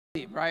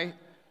right?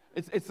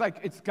 It's like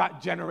it's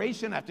got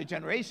generation after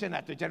generation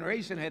after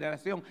generation,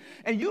 generación.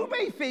 And you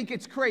may think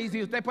it's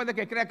crazy. Usted puede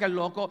que crea que es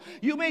loco.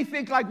 You may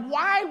think like,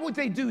 why would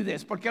they do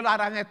this? ¿Por qué lo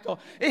harán esto?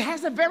 It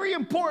has a very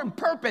important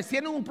purpose.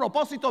 Tiene un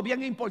propósito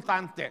bien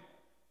importante.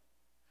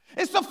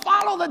 It's to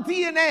follow the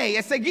DNA.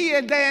 Es seguir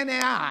el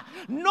DNA.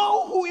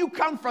 Know who you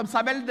come from.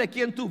 Saber de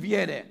quién tú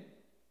vienes.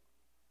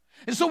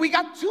 And so we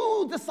got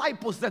two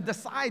disciples that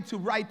decide to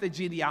write the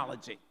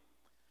genealogy.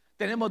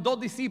 Tenemos dos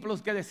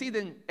discípulos que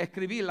deciden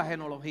escribir la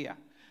genealogía.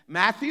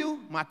 Matthew,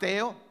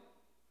 Mateo,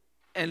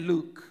 and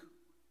Luke.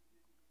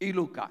 Y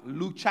Luca.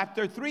 Luke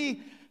chapter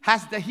 3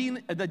 has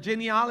the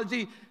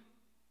genealogy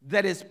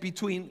that is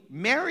between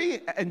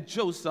Mary and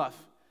Joseph.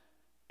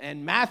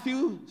 And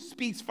Matthew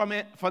speaks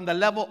from the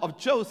level of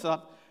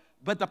Joseph.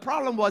 But the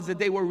problem was that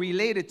they were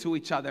related to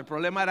each other. El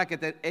problema era que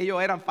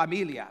ellos eran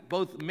familia.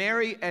 Both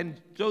Mary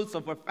and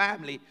Joseph were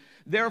family.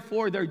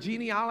 Therefore, their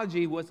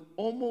genealogy was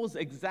almost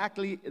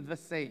exactly the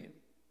same.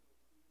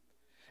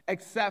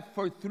 Except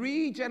for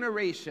 3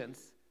 generations,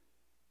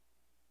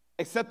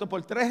 excepto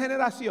por 3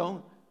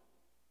 generaciones,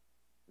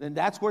 then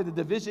that's where the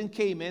division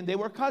came in. They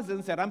were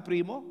cousins, eran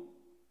primo.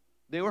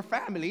 They were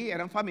family,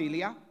 eran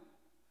familia.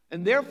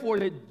 And therefore,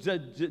 the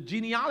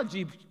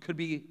genealogy could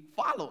be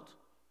followed.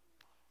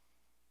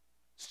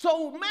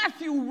 So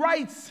Matthew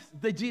writes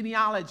the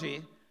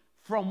genealogy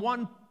from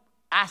one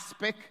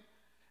aspect,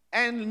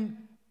 and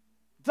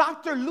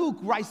Dr. Luke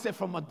writes it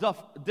from a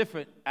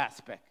different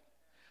aspect.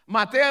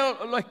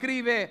 Mateo lo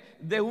escribe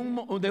de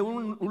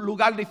un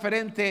lugar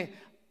diferente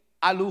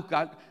a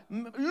Lucas.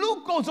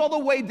 Luke goes all the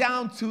way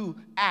down to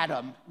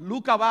Adam.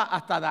 Luca va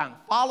hasta Adán.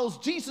 Follows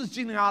Jesus'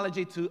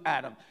 genealogy to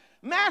Adam.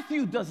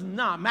 Matthew does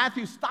not.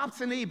 Matthew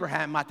stops in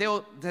Abraham.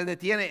 Mateo se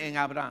detiene en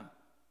Abraham.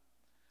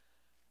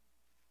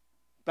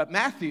 But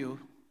Matthew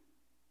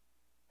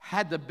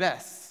had the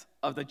best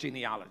of the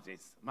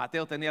genealogies.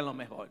 Mateo tenía lo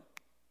mejor.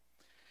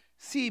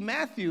 See,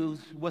 Matthew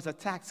was a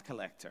tax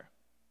collector.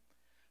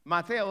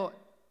 Mateo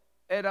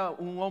era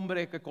un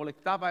hombre que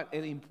colectaba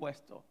el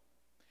impuesto.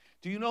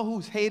 Do you know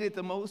who's hated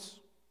the most?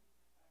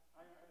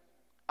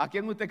 ¿A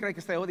quién usted cree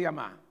que se odia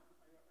más?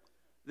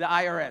 The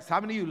IRS. How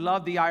many of you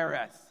love the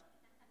IRS?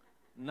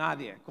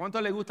 Nadie.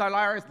 ¿Cuánto le gusta el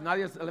IRS?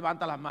 Nadie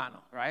levanta las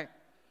manos, right?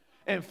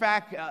 In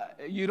fact,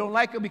 you don't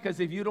like them because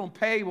if you don't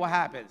pay, what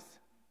happens?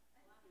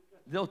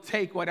 They'll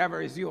take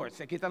whatever is yours.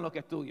 Se quitan lo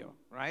que es tuyo,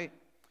 right?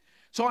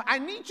 So I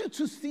need you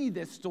to see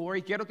this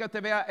story. Quiero que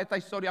usted vea esta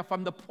historia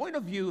from the point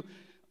of view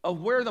of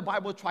where the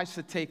Bible tries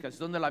to take us,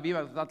 donde la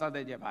Biblia nos trata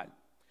de llevar.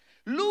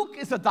 Luke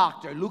is a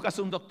doctor. Luke es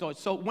un doctor.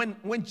 So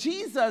when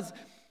Jesus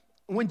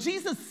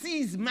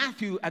sees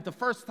Matthew at the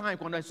first time,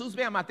 cuando Jesús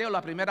ve a Mateo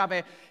la primera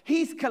vez,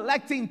 he's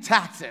collecting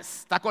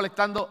taxes. Está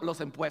colectando los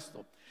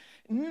impuestos.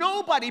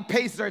 Nobody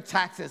pays their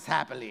taxes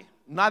happily.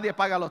 Nadie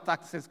paga los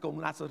taxes con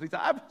una sonrisa.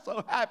 I'm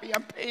so happy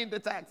I'm paying the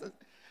taxes.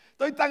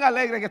 Estoy tan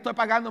alegre que estoy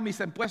pagando mis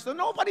impuestos.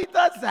 Nobody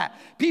does that.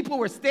 People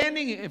were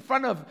standing in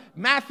front of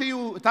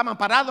Matthew, estaban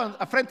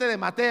parados frente de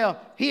Mateo,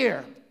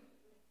 here.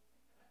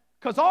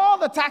 Because all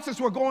the taxes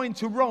were going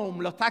to Rome.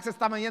 Los taxes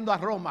estaban yendo a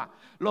Roma.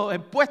 Los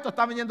impuestos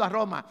estaban yendo a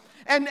Roma.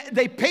 And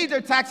they paid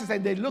their taxes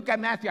and they look at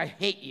Matthew, I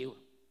hate you,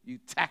 you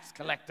tax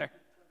collector.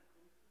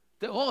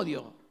 Te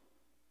odio.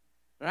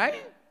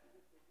 Right?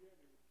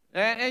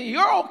 And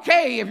you're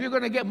okay if you're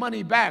going to get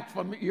money back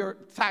from your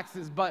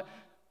taxes, but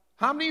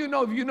how many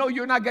of you know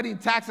you're not getting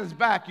taxes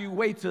back, you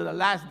wait till the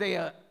last day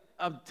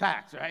of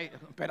tax, right?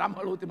 Esperamos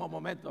el último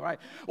momento, right?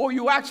 Or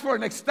you ask for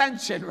an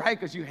extension, right?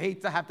 Because you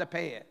hate to have to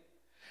pay it.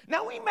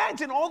 Now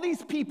imagine all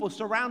these people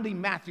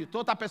surrounding Matthew,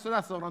 todas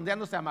personas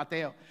rodeándose a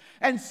Mateo,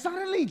 and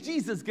suddenly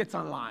Jesus gets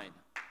online.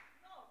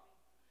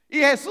 Y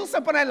Jesús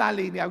se pone en la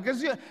línea.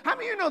 Because how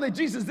many of you know that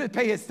Jesus did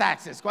pay his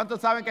taxes? ¿Cuántos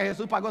saben que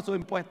Jesús pagó su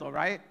impuesto,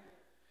 right?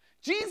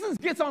 Jesus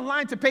gets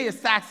online to pay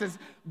his taxes,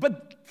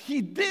 but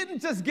he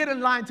didn't just get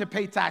in line to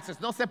pay taxes.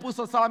 No se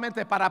puso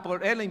solamente para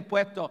poner el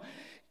impuesto.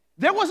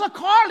 There was a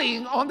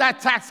calling on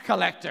that tax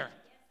collector.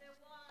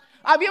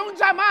 Había un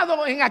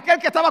llamado en aquel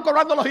que estaba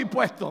cobrando los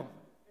impuestos.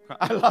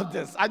 I love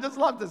this. I just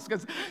love this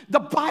because the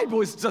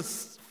Bible is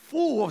just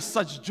full of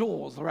such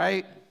jewels,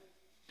 right?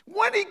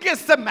 When he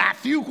gets to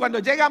Matthew, cuando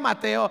llega a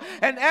Mateo,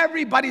 and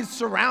everybody's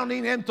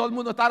surrounding him, todo el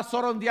mundo está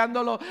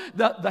sorondeándolo,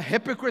 the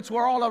hypocrites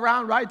were all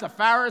around, right? The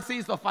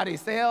Pharisees, the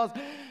fariseos.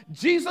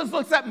 Jesus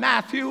looks at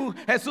Matthew,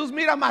 Jesús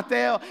mira a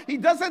Mateo. He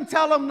doesn't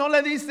tell him, no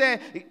le dice,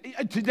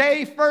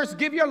 today first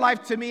give your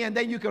life to me and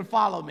then you can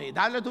follow me.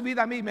 Dale tu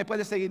vida a mí, me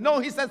puedes seguir. No,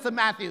 he says to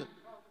Matthew,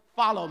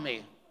 follow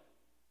me.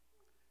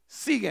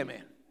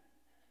 Sígueme.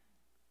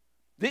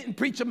 Didn't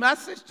preach a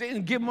message,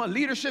 didn't give him a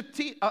leadership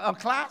a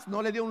class, no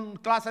le dio una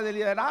clase de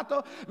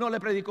liderato, no le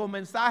predicó un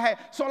mensaje,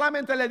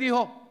 solamente le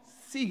dijo,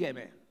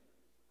 sígueme.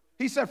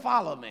 He said,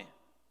 follow me.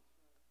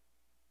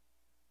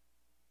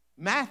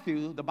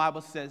 Matthew, the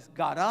Bible says,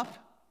 got up,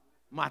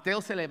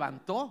 Mateo se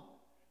levantó,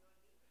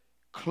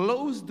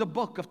 closed the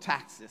book of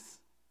taxes,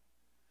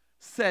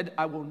 said,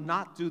 I will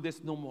not do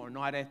this no more, no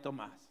haré esto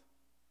más.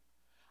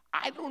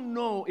 I don't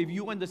know if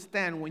you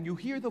understand when you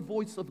hear the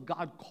voice of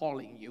God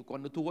calling you,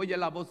 cuando tú oyes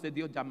la voz de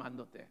Dios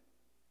llamándote.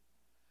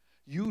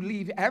 You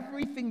leave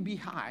everything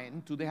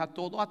behind, tú dejas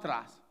todo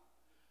atrás,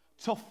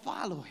 to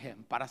follow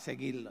him, para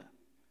seguirle.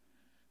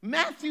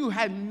 Matthew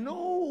had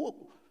no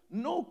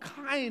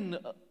kind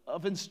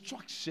of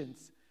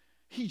instructions.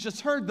 He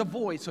just heard the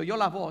voice, oyó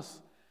la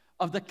voz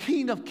of the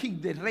King of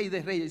Kings, the Rey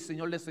de Reyes,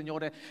 Señor de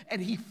Señores,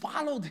 and he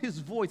followed his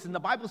voice. And the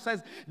Bible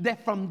says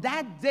that from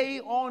that day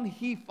on,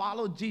 he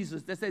followed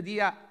Jesus. Desde ese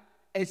día,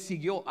 él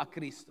siguió a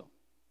Cristo.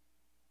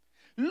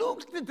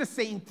 Luke did the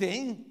same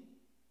thing,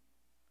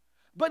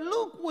 but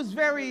Luke was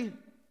very,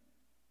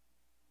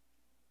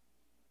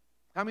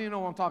 how many of you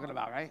know what I'm talking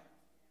about, right?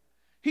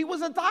 He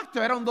was a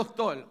doctor, era un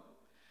doctor.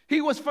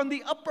 He was from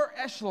the upper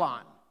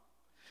echelon.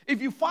 If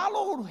you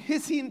follow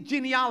his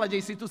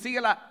genealogy, si tú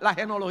sigues la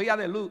genealogía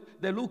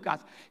de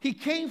Lucas, he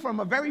came from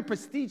a very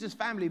prestigious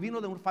family.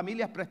 Vino de una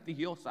familia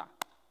prestigiosa.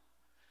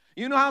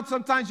 You know how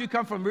sometimes you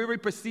come from a very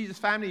prestigious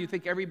family, you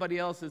think everybody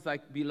else is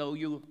like below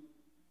you?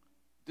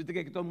 Tú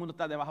crees que todo el mundo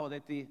está debajo de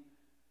ti?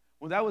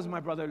 Well, that was my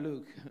brother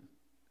Luke.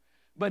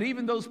 But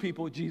even those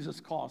people,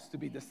 Jesus calls to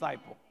be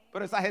disciple.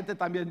 Pero esa gente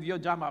también Dios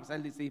llama a ser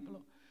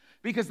discípulo.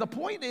 Because the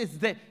point is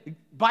that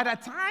by the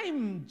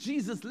time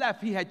Jesus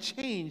left, he had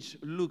changed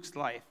Luke's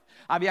life.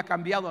 Había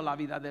cambiado la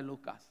vida de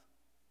Lucas.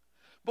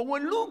 But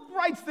when Luke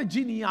writes the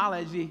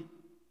genealogy,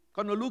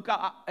 cuando Lucas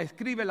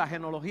escribe la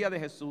genealogía de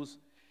Jesús,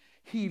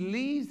 he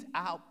leaves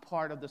out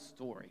part of the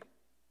story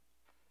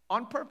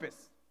on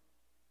purpose.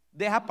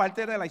 Deja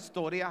parte de la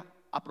historia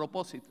a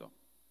propósito.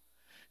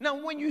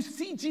 Now, when you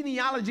see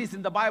genealogies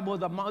in the Bible,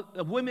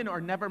 the women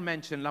are never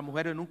mentioned. Las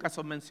mujeres nunca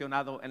son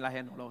mencionadas en la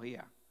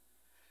genealogía.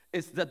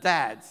 It's the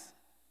dads,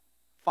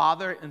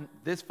 father and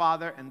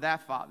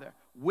that father.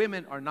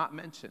 Women are not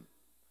mentioned.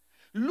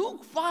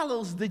 Luke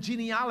follows the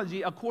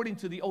genealogy according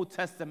to the Old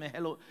Testament.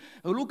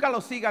 Luca lo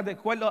sigue de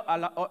acuerdo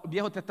al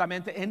Viejo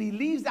Testamento, and he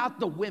leaves out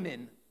the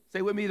women.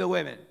 Say with me, the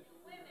women.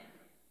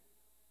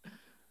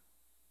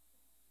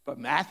 But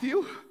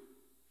Matthew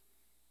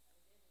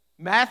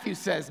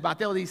says,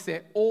 Mateo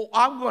dice, oh,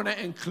 I'm going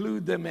to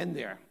include them in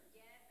there.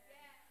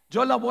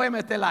 Yo la voy a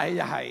meter a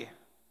ellas ahí.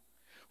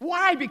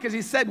 Why? Because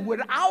he said,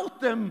 without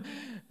them,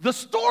 the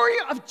story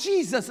of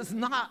Jesus is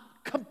not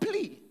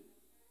complete.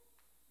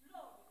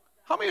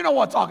 How many of you know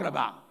what I'm talking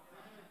about?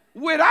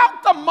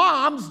 Without the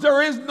moms,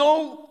 there is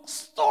no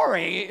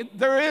story.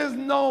 There is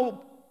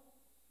no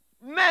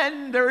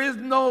men. There is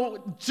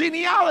no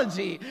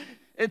genealogy.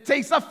 It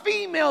takes a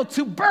female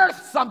to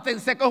birth something.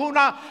 Se coge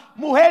una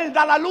mujer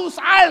da la luz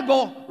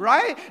algo,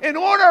 right? In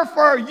order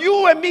for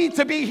you and me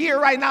to be here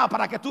right now,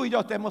 para que tú y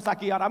yo estemos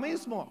aquí ahora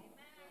mismo.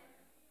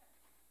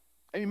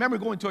 I remember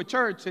going to a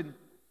church, and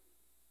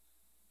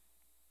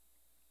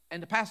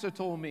the pastor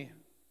told me,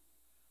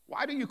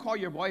 why do you call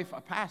your wife a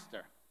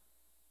pastor?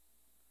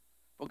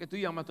 Porque tú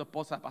llamas a tu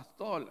esposa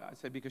pastor. I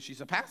said, because she's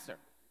a pastor.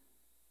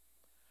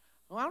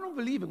 Well, I don't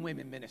believe in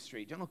women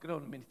ministry. Yo no creo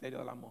en el ministerio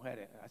de las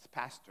mujeres as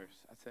pastors.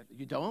 I said,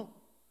 you don't?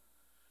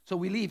 So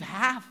we leave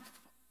half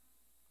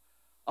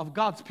of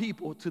God's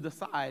people to the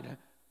side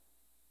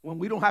when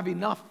we don't have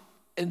enough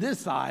in this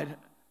side.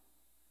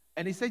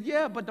 And he said,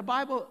 yeah, but the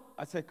Bible.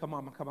 I said, come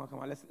on.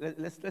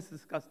 Let's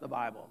discuss the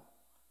Bible.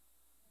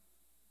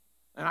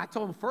 And I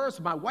told him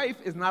first, my wife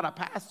is not a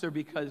pastor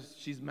because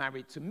she's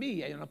married to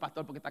me. Ella no es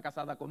pastor porque está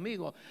casada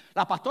conmigo.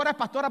 La pastora es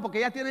pastora porque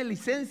ella tiene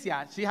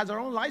licencia. She has her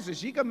own license.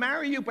 She can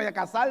marry you, puede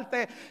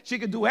casarte. She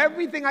can do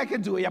everything I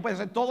can do. Ella puede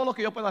hacer todo lo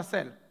que yo puedo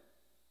hacer.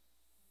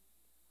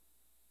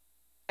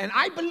 And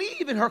I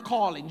believe in her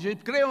calling. Yo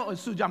creo en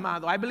su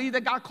llamado. I believe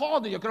that God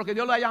called her. Yo creo que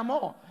Dios la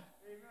llamó.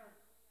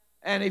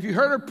 And if you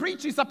heard her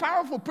preach, she's a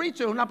powerful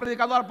preacher, una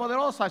predicadora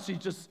poderosa. She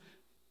just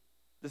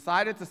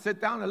decided to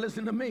sit down and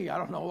listen to me. I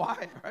don't know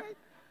why, right?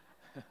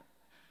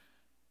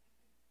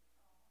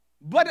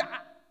 But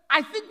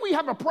I think we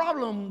have a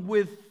problem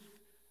with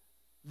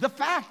the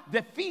fact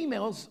that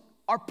females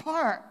are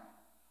part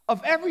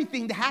of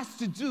everything that has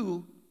to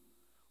do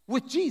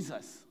with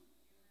Jesus.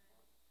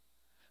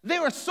 They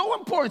were so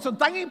important, son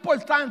tan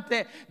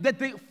importantes, that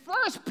the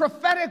first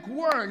prophetic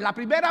word, la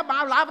primera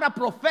palabra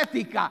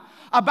profética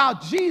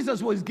about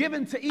Jesus was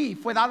given to Eve,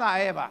 fue dada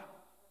a Eva.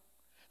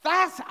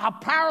 That's how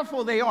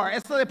powerful they are.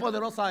 Eso de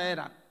poderosa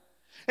eran.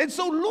 And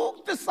so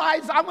Luke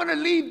decides, I'm going to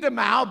leave them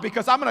out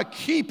because I'm going to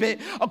keep it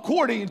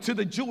according to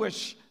the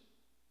Jewish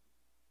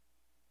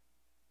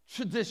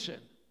tradition.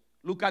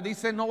 Lucas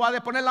dice, no va a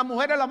poner las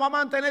mujeres, las va a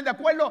mantener de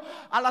acuerdo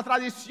a la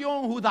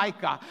tradición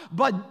judaica.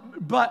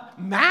 But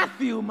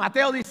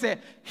Mateo dice,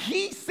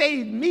 he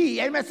saved me,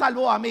 él me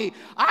salvó a mí.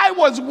 I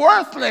was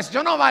worthless,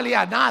 yo no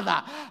valía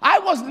nada. I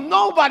was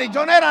nobody,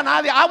 yo no era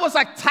nadie. I was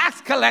a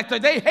tax collector,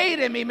 they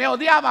hated me, me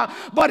odiaban.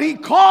 But he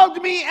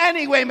called me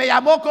anyway, me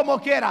llamó como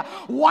quiera.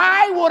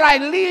 Why would I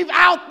leave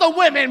out the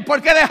women?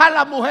 ¿Por qué dejar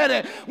las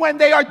mujeres when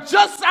they are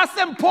just as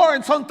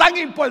important, son tan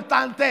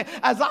importantes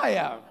as I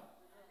am?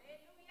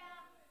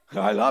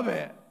 I love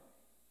it.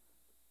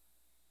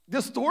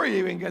 The story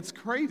even gets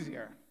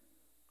crazier.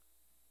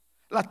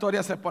 La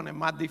historia se pone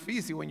más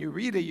difícil. When you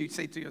read it, you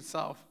say to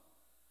yourself,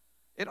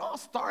 it all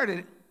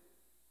started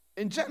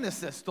in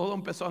Genesis. Todo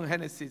empezó en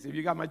Genesis. If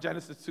you got my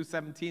Genesis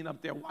 2:17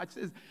 up there, watch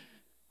this.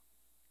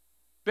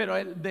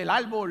 Pero del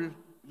árbol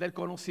del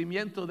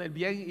conocimiento del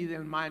bien y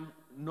del mal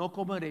no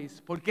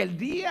comeréis, porque el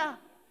día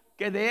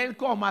que de él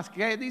comas,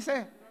 ¿qué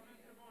dice?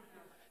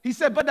 He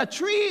said, but the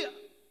tree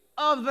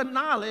of the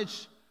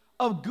knowledge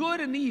of good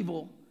and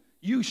evil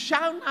you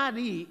shall not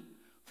eat,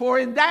 for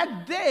in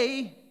that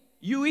day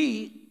you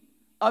eat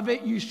of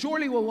it, you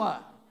surely will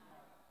what?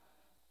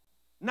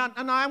 Now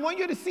I want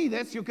you to see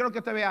this. Yo quiero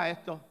que te vea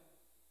esto.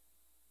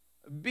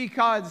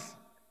 Because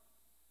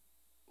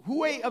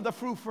who ate of the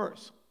fruit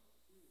first?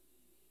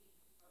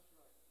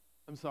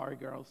 I'm sorry,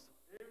 girls.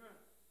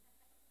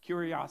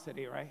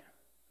 Curiosity, right?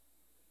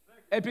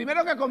 El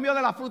primero que comió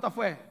de la fruta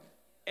fue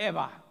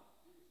Eva.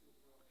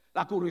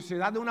 La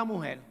curiosidad de una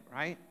mujer,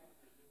 right?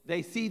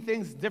 They see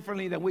things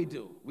differently than we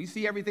do. We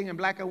see everything in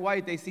black and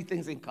white. They see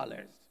things in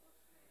colors.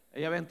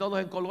 Ellos ven todos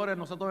en colores.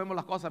 Nosotros vemos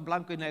las cosas en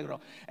blanco y negro.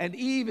 And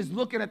Eve is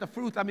looking at the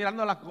fruta,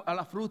 mirando a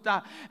la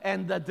fruta.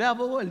 And the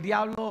devil, el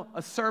diablo,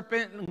 a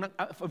serpent,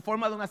 en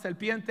forma de una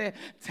serpiente,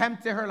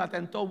 tempted her, la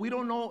tentó. We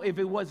don't know if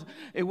it was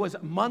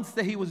months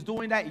that he was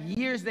doing that,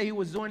 years that he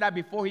was doing that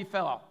before he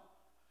fell.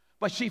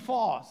 But she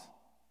falls.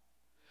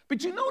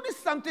 But you notice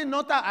something,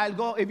 nota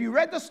algo. If you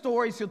read the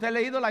story, si usted ha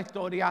leído la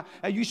historia,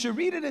 and you should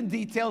read it in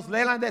details,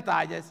 léela en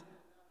detalles,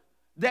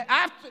 that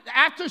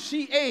after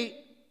she ate,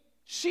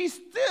 she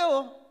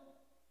still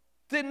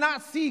did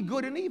not see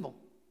good and evil.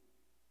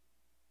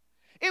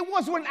 It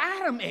was when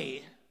Adam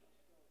ate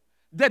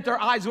that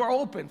their eyes were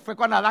open. Fue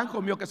cuando Adán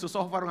comió que sus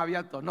ojos fueron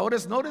abiertos.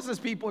 Notice as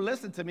people,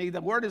 listen to me,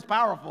 the word is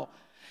powerful.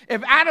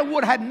 If Adam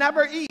would have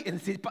never eaten,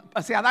 si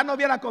Adán no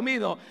hubiera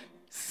comido,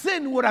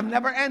 sin would have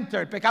never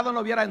entered. Pecado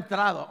no hubiera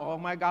entrado. Oh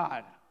my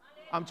God.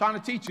 I'm trying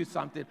to teach you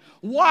something.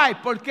 Why?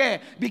 ¿Por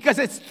qué? Because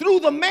it's through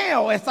the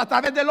male, es a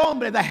través del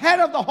hombre, the head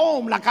of the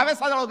home, la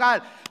cabeza del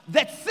hogar,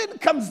 that sin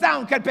comes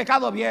down, que el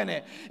pecado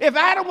viene. If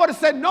Adam would have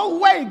said, no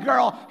way,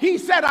 girl, he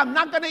said, I'm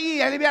not going to eat.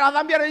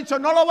 Adán hubiera dicho,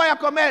 no lo voy a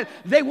comer.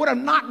 They would have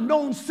not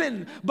known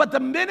sin. But the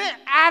minute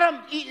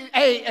Adam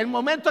ate, el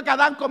momento que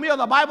Adán comió,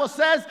 the Bible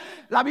says,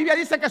 la Biblia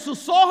dice que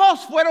sus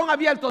ojos fueron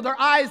abiertos, their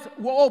eyes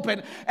were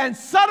open. And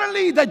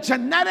suddenly the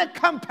genetic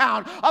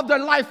compound of their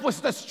life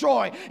was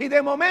destroyed. Y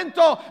de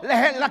momento,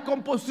 la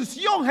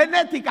composición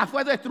genética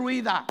fue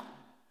destruida.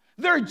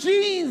 Their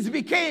genes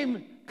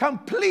became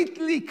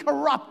completely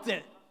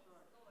corrupted.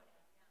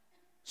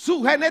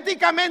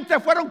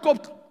 Genéticamente fueron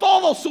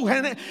todo su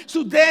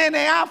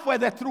DNA fue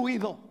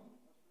destruido.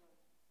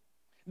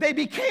 They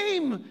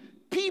became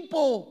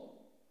people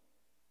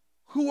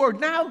who are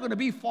now going to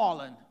be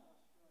fallen.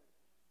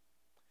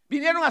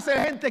 Vinieron a ser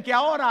gente que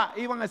ahora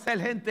iban a ser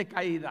gente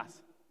caídas.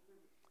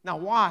 Now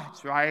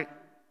watch, right?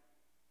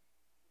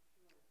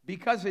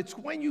 Because it's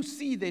when you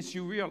see this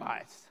you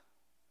realize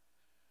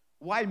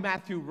why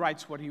Matthew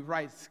writes what he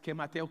writes, que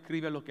Mateo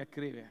escribe lo que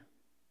escribe.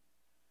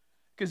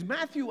 Because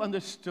Matthew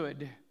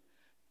understood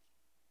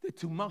that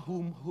to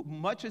whom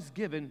much is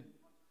given,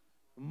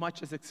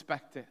 much is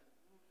expected.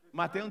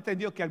 Mateo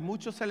entendió que al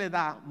mucho se le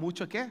da,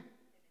 mucho ¿qué?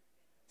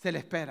 Se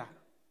le espera.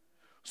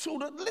 So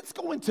let's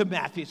go into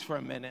Matthew's for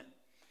a minute.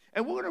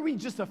 And we're going to read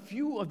just a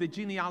few of the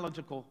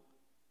genealogical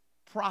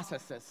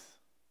processes.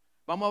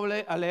 Vamos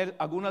a leer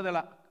alguna de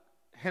la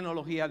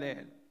genealogía de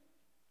él.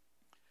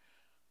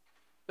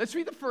 Let's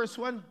read the first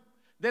one.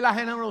 De la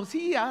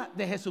genealogía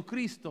de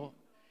Jesucristo,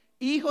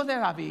 hijo de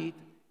David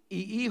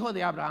y hijo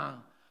de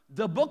Abraham.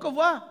 The book of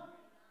what?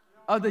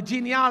 Of the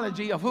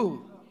genealogy of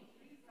who?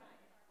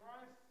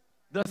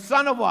 The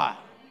son of what?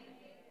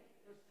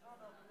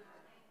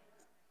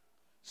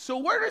 So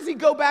where does he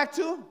go back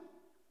to?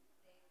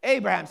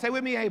 Abraham. Say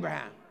with me,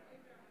 Abraham.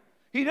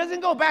 He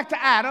doesn't go back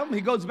to Adam.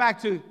 He goes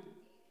back to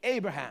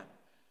Abraham.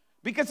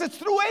 Because it's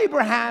through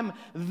Abraham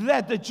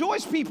that the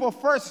Jewish people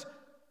first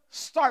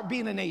start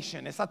being a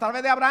nation. Es a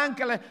través de Abraham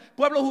que el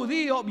pueblo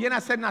judío viene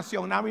a ser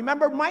nación. Now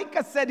remember,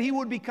 Micah said he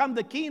would become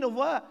the king of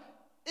what?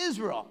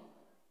 Israel.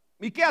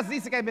 Miqueas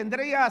dice que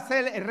vendría a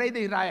ser el rey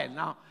de Israel.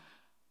 Now,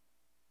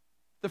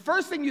 the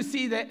first thing you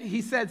see that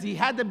he says he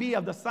had to be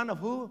of the son of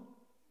who?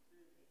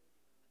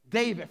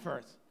 David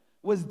first.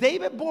 Was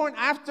David born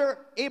after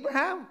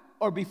Abraham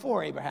or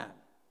before Abraham?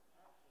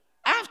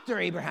 After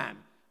Abraham.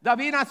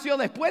 David nació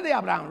después de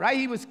Abraham, right?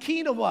 He was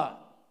king of what?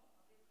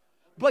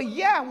 But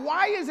yeah,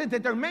 why is it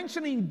that they're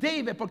mentioning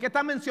David? ¿Por qué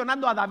están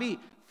mencionando a David?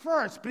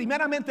 First,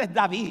 primeramente es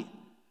David.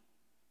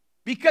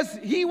 Because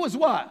he was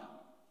what?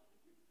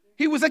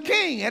 He was a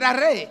king, era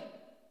rey.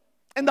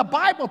 And the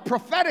Bible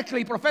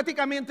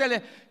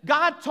propheticamente,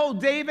 God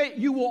told David,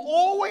 you will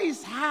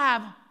always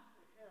have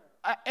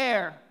an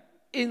heir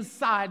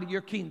inside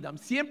your kingdom.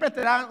 Siempre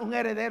te dan un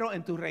heredero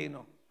en tu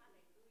reino.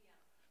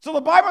 So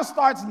the Bible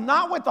starts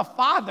not with the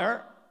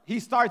father, he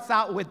starts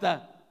out with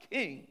the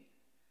king.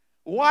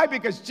 Why?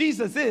 Because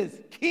Jesus is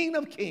King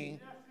of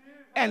Kings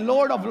and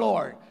Lord of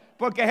Lords.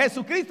 Porque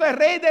Jesucristo es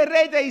Rey de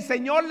Reyes y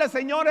Señor de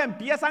Señores,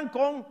 empiezan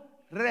con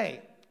Rey.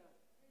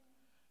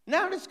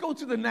 Now let's go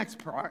to the next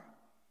part.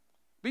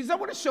 Because I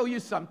want to show you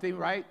something,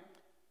 right?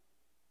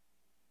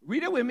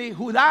 Read it with me.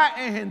 Judá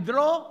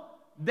engendró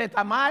de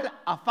Tamar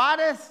a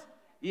Fares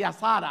y a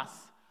Saras.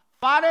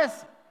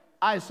 Fares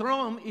a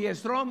Esrom y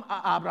Esrom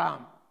a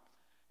Abraham.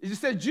 It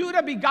said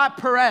Judah begot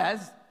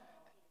Perez,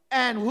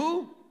 and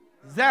who?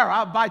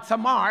 Zerah by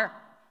Tamar.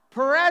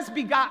 Perez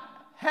begot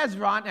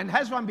Hezron, and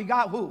Hezron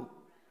begot who?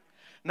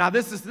 Now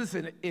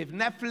listen, if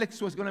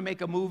Netflix was going to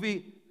make a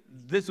movie,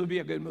 this would be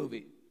a good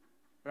movie,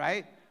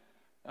 right?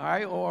 All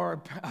right,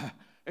 or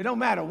it don't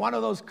matter, one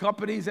of those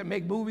companies that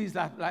make movies,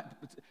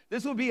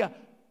 this would be a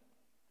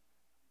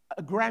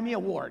Grammy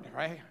Award,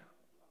 right?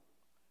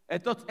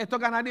 Esto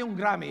ganaría un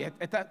Grammy,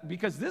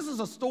 because this is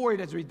a story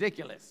that's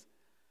ridiculous.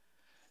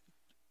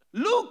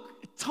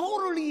 Luke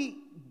totally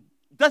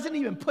doesn't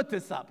even put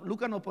this up.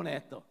 Luca no pone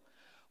esto.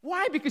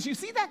 Why? Because you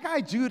see that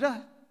guy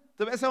Judah,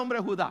 ese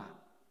hombre Judá.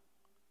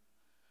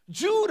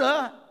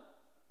 Judah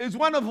is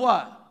one of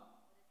what?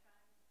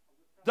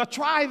 The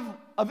tribe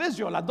of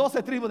Israel, las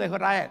 12 tribus de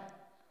Israel.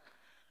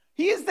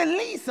 He is the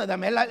least of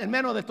them, el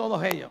menos de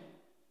todos ellos.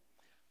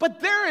 But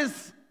there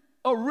is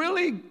a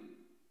really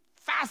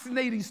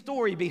fascinating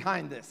story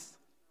behind this.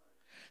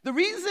 The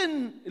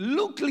reason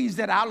Luke leaves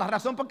it out, la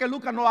razón por qué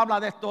Lucas no habla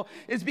de esto,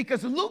 is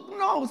because Luke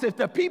knows if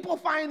the people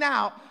find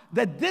out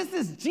that this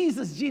is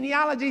Jesus'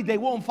 genealogy, they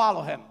won't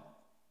follow him.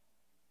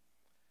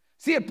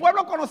 Si el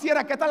pueblo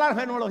conociera que esta es la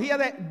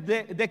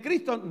genealogía de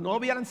Cristo, no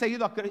hubieran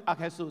seguido a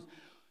Jesús.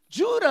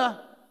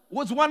 Judah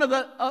was one of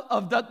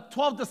the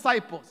 12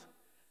 disciples.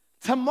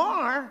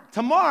 Tamar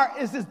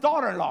is his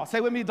daughter-in-law. Say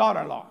with me,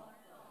 daughter-in-law.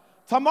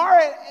 Tamar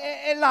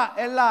es la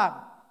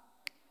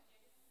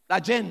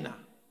yerna,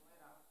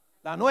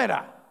 la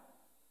nuera.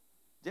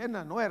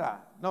 Yerna, nuera.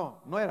 No,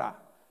 nuera.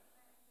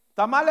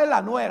 Tamar es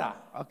la nuera.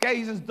 Okay,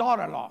 he's his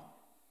daughter-in-law.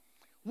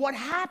 What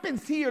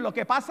happens here, lo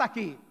que pasa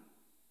aquí,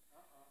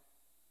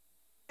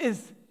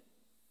 is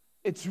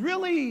it's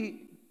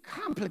really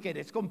complicated.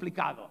 It's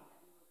complicado.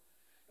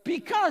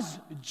 Because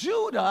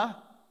Judah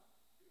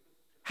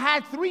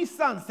had 3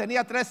 sons,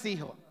 tenía 3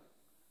 hijos.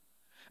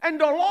 And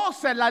the law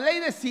said, la ley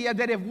decía,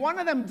 that if one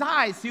of them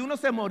dies, si uno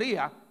se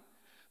moría,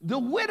 the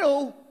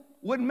widow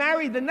would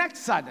marry the next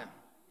son.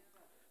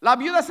 La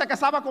viuda se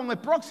casaba con el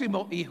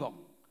próximo hijo.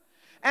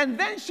 And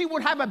then she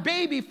would have a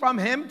baby from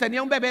him,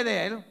 tenía un bebé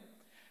de él.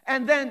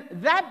 And then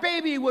that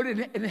baby would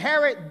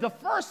inherit the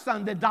first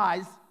son that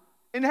dies'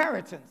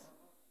 inheritance.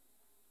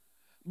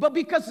 But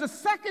because the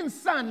second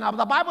son, now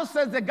the Bible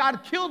says that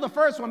God killed the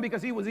first one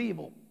because he was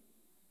evil.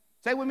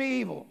 Say with me,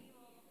 evil.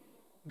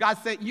 God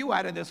sent you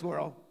out of this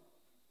world,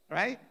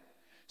 right?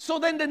 So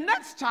then the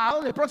next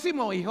child, el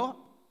próximo hijo,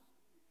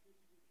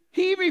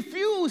 he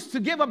refused to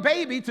give a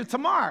baby to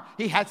Tamar.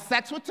 He had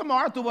sex with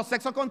Tamar, tuvo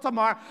sexo con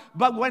Tamar,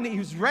 but when he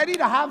was ready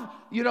to have,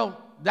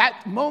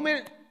 that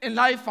moment in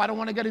life, I don't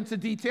want to get into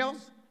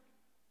details,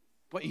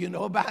 but you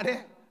know about it.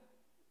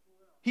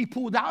 He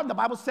pulled out, the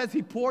Bible says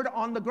he poured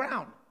on the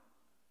ground.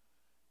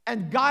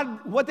 And God,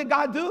 what did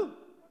God do?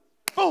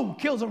 Boom,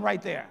 kills him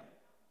right there.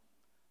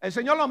 El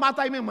Señor lo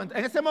mata ahí mismo.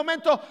 En ese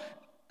momento,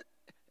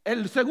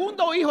 el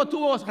segundo hijo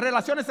tuvo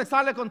relaciones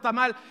sexuales con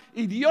Tamar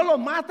y Dios lo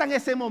mata en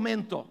ese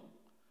momento.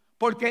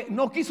 Porque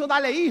no quiso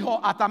darle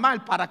hijo a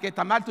Tamar para que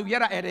Tamar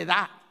tuviera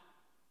heredad.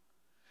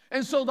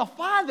 And so the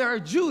father,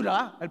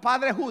 Judah, el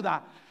padre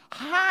Judá,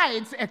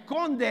 hides,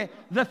 esconde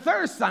the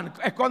third son,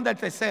 esconde el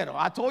tercero.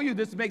 I told you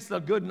this makes a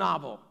good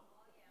novel,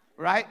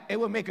 right? It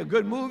would make a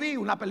good movie,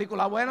 una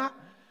película buena.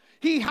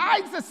 He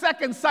hides the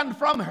second son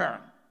from her.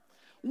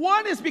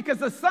 One is because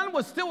the son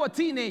was still a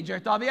teenager,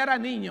 todavía era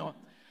niño.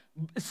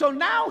 So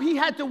now he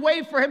had to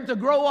wait for him to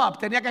grow up,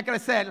 tenía que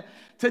crecer,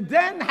 to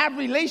then have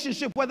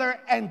relationship with her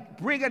and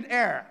bring an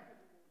heir.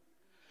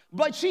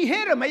 But she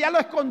hid him, ella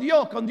lo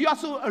escondió,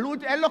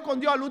 él lo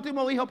escondió al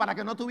último hijo para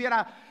que no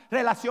tuviera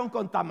relación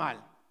con Tamar.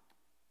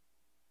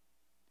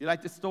 You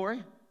like this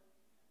story?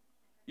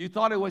 You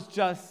thought it was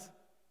just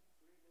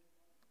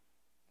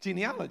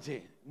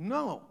genealogy.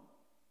 No.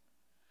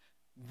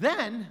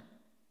 Then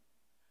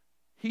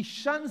he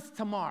shuns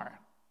Tamar.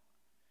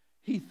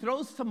 He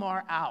throws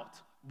Tamar out.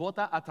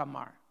 Bota a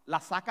Tamar. La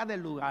saca del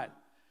lugar.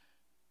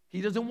 He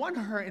doesn't want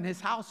her in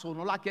his household.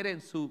 No la quiere en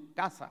su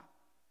casa.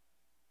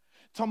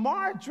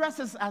 Tamar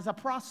dresses as a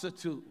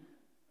prostitute.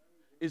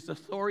 Is the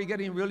story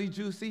getting really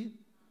juicy?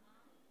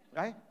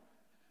 Right?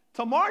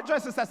 Tamar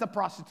dresses as a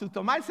prostitute.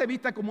 Tamar se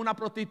viste como una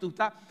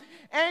prostituta.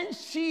 And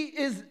she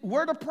is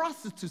where the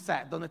prostitutes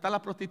at. Donde está la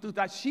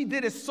prostituta. She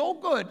did it so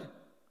good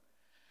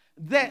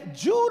that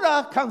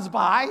Judah comes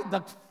by,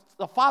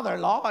 the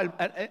father-in-law,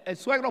 el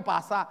suegro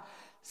pasa,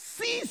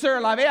 sees her,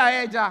 la ve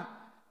a ella,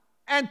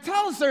 and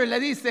tells her, le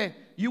dice,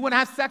 you want to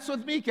have sex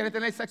with me? ¿Quieres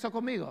tener sexo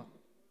conmigo?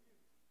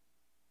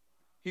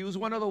 He was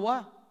one of the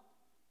what?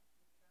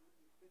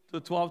 The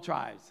 12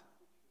 tribes.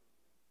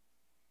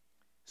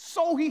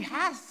 So he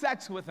has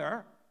sex with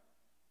her,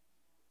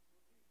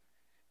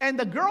 and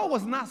the girl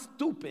was not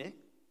stupid.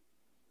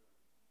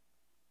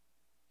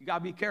 You got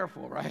to be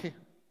careful, right?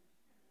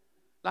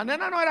 La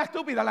nena no era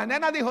estúpida. La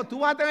nena dijo, tú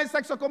vas a tener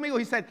sexo conmigo.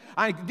 He said,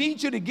 I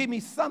need you to give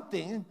me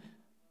something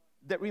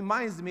that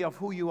reminds me of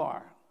who you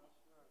are.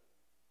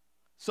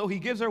 So he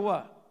gives her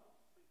what?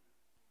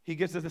 He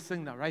gives her the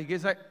signal, right? He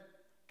gives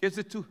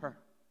it to her.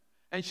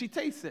 And she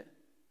takes it.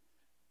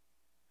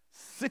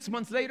 6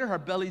 months later, her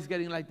belly's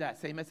getting like that.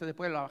 6 meses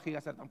después, la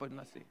vajiga se está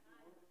poniendo así.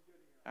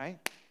 Right?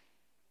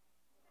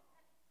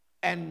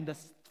 And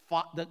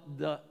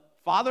the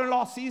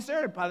father-in-law sees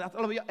her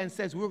and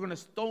says, we're going to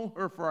stone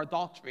her for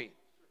adultery.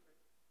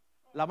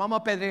 La vamos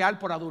a apedrear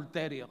por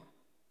adulterio.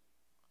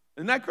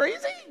 Isn't that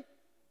crazy?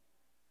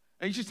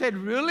 And she said,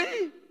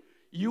 really?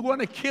 You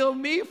want to kill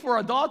me for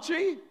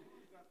adultery?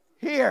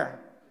 Here,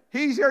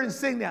 here's your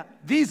insignia.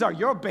 These are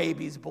your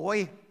babies,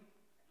 boy.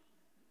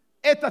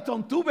 Estas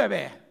son tu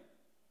bebé.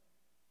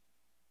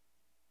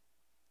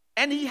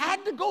 And he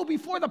had to go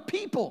before the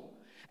people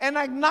and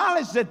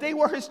acknowledge that they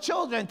were his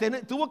children.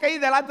 Tuvo que ir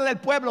delante del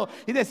pueblo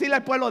y decirle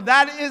al pueblo,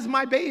 that is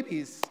my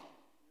babies.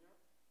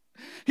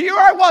 Here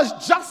I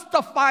was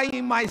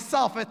justifying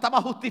myself.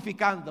 Estaba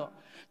justificando.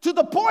 To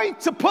the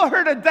point to put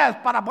her to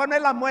death, para poner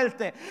la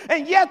muerte.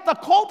 And yet the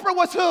culprit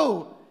was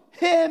who?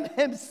 Him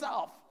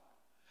himself.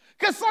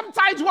 Because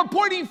sometimes we're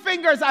pointing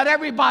fingers at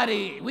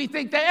everybody. We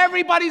think that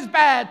everybody's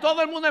bad. Todo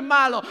el mundo es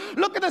malo.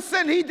 Look at the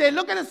sin he did.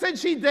 Look at the sin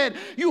she did.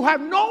 You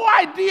have no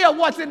idea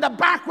what's in the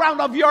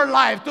background of your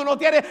life. Tú no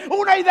tienes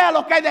una idea de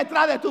lo que hay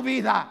detrás de tu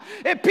vida.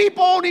 If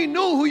people only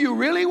knew who you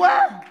really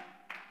were,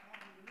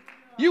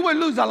 you would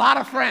lose a lot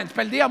of friends.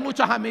 Perdía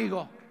muchos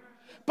amigos.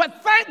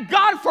 But thank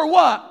God for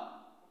what?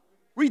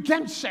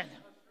 Redemption.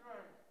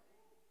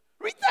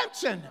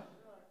 Redemption.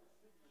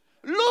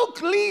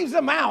 Luke leaves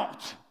them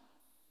out.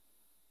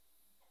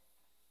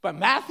 But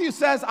Matthew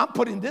says, I'm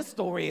putting this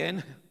story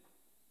in.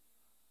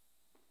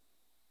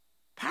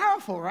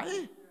 Powerful,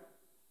 right?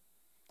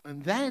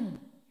 And then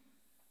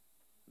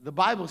the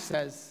Bible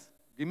says,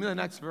 give me the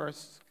next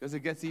verse because it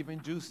gets even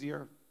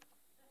juicier.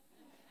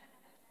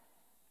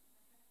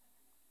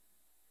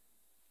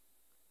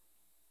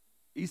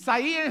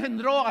 Isaí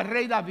engendró al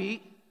rey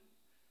David.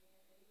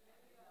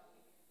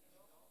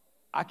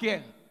 ¿A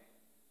quién?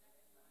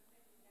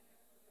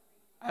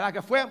 ¿A la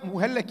que fue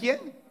mujer de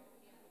quién?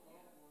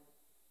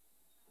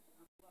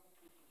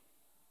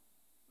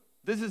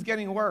 This is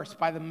getting worse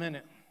by the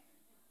minute.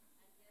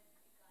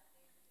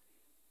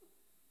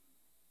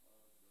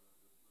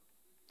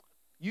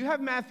 You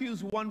have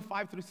Matthews 1,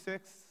 5 through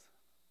 6?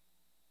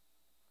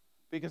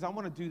 Because I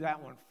want to do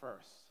that one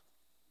first.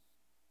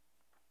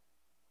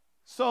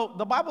 So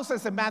the Bible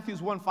says in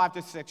Matthews 1, 5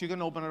 to 6, you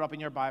can open it up in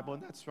your Bible,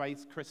 and that's right,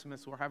 it's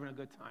Christmas, we're having a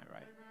good time,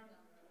 right?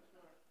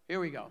 Here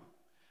we go.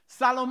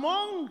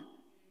 Salomón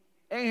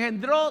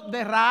engendró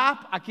de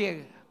Rahab a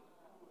quién?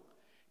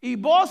 Y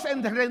Boaz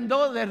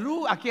engendró de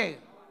Ru a quién?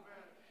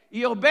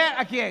 Y Obed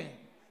a quién?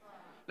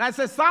 Now it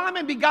says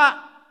Solomon begot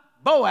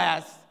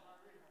Boaz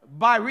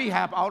by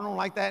Rahab. I don't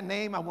like that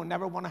name. I will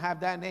never want to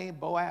have that name,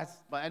 Boaz.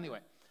 But anyway,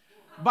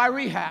 by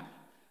Rahab.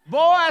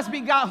 Boaz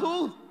begot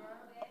who?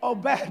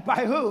 Obed.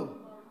 By who?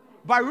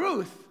 By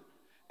Ruth.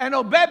 And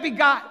Obed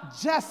begot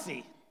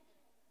Jesse.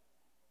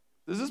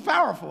 This is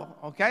powerful,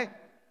 okay?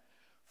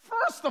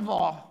 First of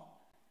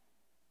all,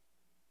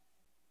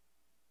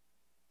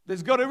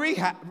 let's go to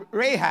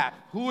Rahab.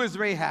 Who is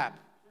Rahab?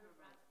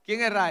 ¿Quién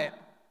es Rahab?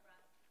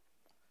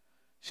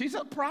 She's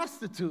a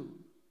prostitute.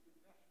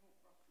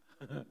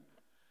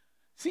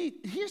 See,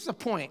 here's the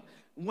point.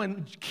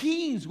 When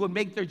kings would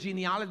make their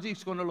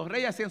genealogies, cuando los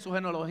reyes hacían su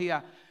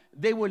genealogía,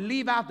 they would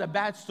leave out the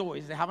bad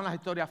stories. Dejaban las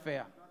historias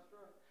feas.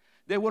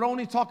 They would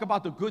only talk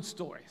about the good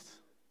stories.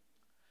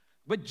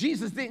 But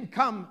Jesus didn't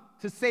come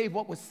to save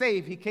what was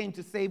saved. He came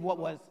to save what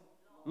was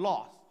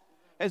lost.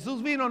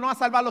 Jesús vino no a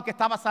salvar lo que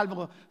estaba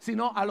salvo,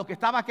 sino a lo que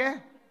estaba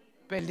 ¿qué?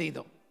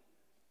 Perdido.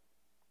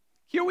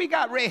 Here we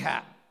got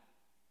Rahab.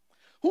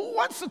 Who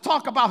wants to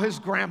talk about his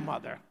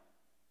grandmother?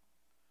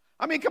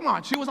 I mean, come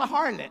on, she was a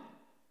harlot.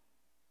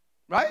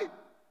 Right?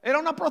 Era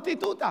una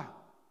prostituta.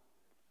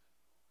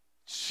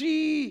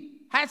 She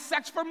had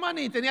sex for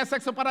money, tenía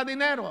sexo para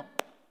dinero.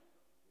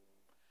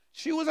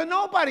 She was a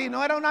nobody,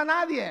 no era una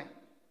nadie.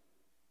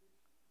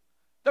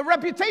 The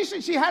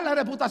reputation she had, la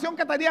reputación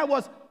que tenía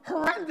was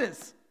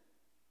horrendous.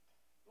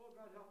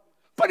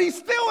 But he's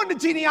still in the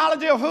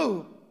genealogy of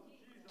who?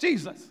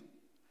 Jesus.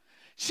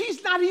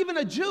 She's not even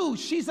a Jew.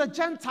 She's a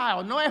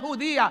Gentile. No es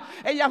judía.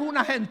 Ella es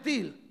una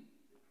gentil.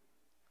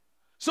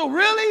 So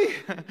really,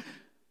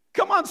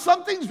 come on,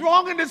 something's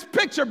wrong in this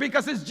picture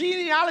because his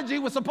genealogy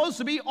was supposed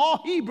to be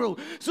all Hebrew.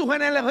 Su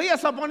genealogía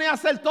se ponía a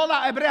ser toda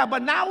hebrea.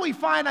 But now we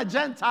find a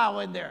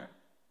Gentile in there.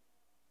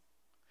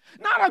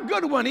 Not a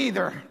good one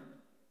either.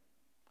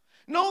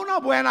 No,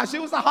 buena. She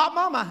was a hot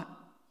mama.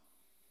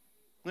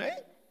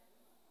 Right?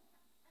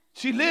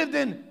 She lived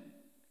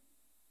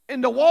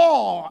in the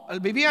wall,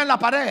 vivía en la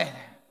pared.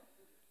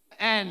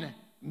 And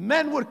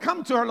men would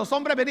come to her, los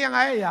hombres venían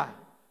a ella.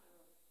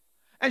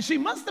 And she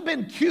must have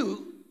been cute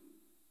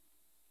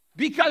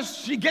because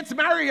she gets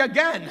married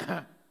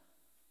again.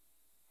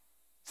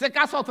 Se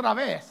casa otra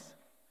vez.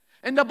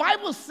 And the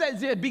Bible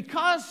says it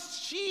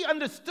because she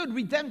understood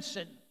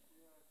redemption.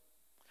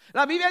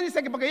 La Biblia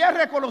dice que porque ella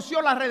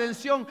reconoció la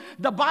redención,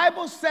 the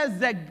Bible says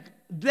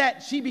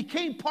that she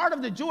became part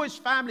of the Jewish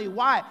family.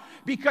 Why?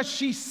 Because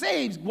she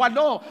saved,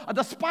 guardó,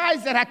 the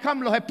spies that had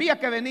come, los espías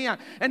que venían.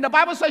 And the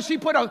Bible says she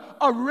put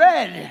a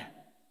red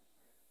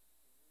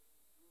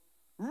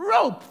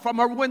rope from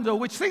her window,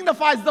 which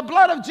signifies the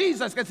blood of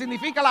Jesus, que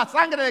significa la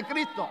sangre de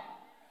Cristo.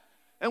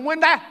 And when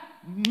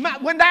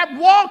that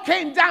wall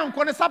came down,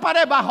 cuando esa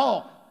pared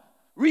bajó,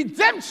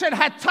 redemption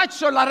had touched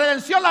her, la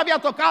redención la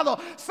había tocado,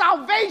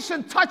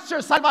 salvation touched her,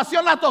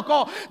 salvación la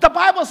tocó. The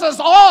Bible says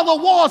all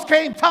the walls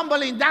came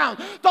tumbling down,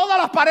 todas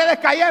las paredes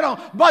cayeron,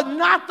 but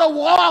not the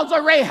walls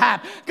of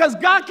Rahab, because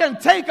God can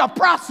take a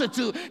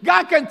prostitute,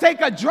 God can take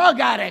a drug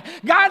addict,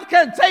 God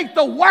can take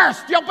the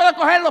worst, Dios puede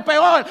coger lo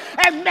peor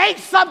and make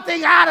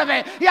something out of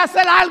it y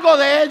hacer algo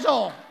de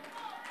ello.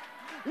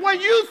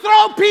 When you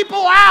throw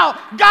people out,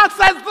 God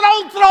says,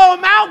 don't throw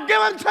them out, give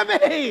them to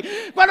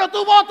me. Cuando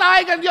tú botas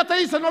a alguien, Dios te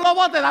dice, no lo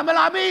botes, dámelo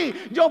a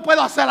mí. Yo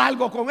puedo hacer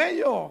algo con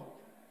ellos.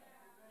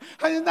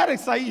 Doesn't that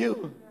excite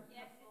you?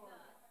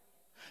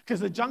 Because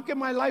the junk in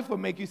my life will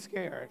make you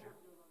scared.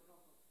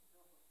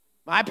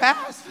 My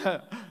past,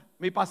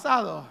 mi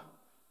pasado,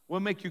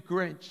 will make you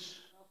cringe.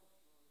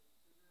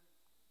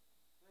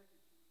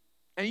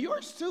 And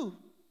yours too.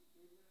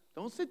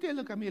 Don't sit there and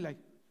look at me like,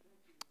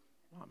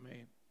 oh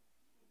man.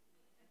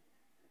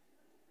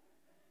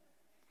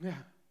 Yeah,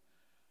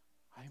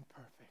 I'm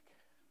perfect.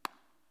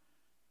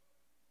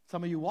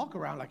 Some of you walk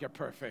around like you're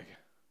perfect,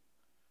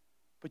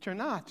 but you're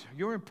not.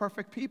 You're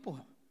imperfect people.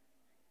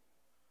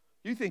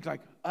 You think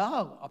like,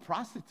 oh, a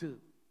prostitute.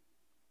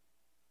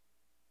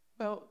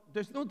 Well,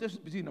 there's no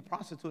difference between a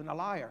prostitute and a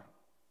liar.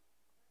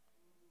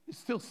 It's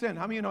still sin.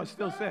 How many of you know it's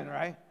still sin,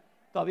 right?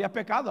 Todavía es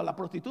pecado. La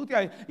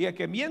prostituta y el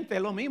que miente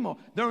es lo mismo.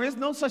 There is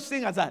no such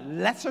thing as a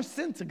lesser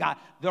sin to God.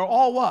 They're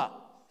all what?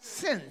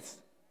 Sins.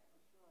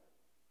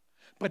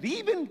 But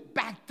even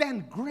back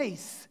then,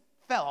 grace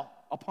fell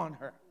upon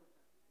her.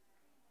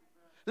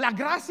 La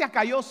gracia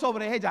cayó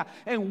sobre ella.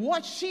 And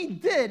what she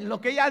did, lo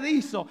que ella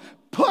hizo,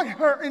 put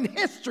her in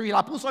history,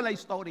 la puso en la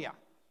historia.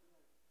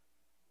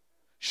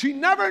 She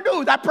never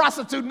knew, that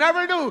prostitute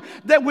never knew,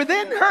 that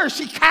within her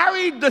she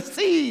carried the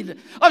seed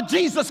of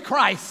Jesus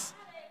Christ.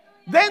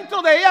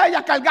 Dentro de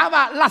ella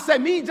cargaba la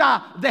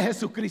semilla de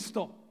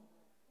Jesucristo.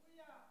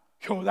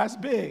 Yo, that's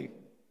big.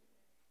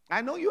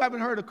 I know you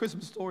haven't heard a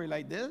Christmas story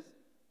like this.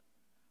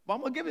 But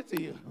I'm going to give it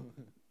to you.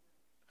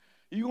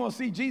 You're going to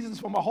see Jesus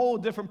from a whole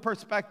different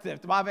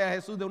perspective. Te vas a ver a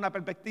Jesús de una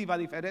perspectiva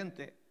diferente.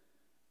 The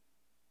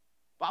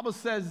Bible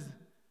says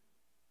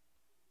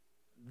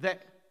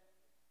that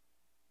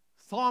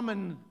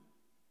Solomon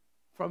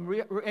from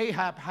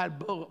Rahab had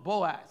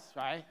Boaz,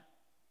 right?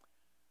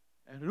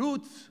 And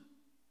Ruth,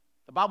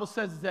 the Bible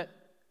says that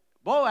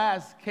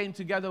Boaz came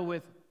together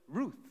with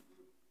Ruth.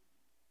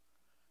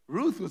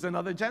 Ruth was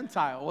another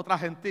Gentile, otra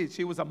gentil.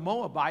 She was a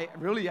Moabite,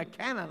 really a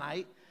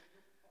Canaanite.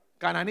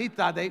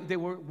 Cananita, they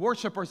were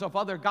worshipers of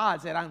other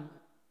gods. Eran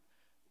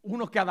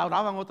unos que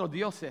adoraban otros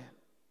dioses.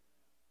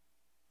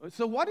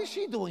 So what is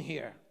she doing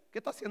here? ¿Qué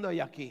está haciendo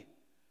ella aquí?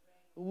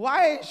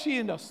 Why is she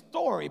in the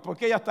story? ¿Por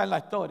qué ella está en la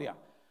historia?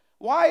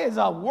 Why is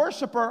a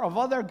worshiper of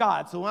other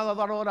gods, una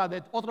adoradora de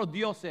otros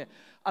dioses,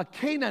 a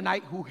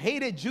Canaanite who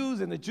hated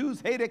Jews and the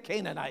Jews hated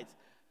Canaanites?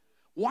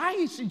 Why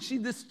is she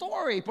the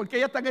story? ¿Por qué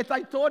ella está en esta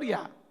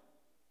historia?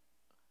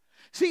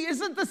 See, it's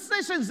the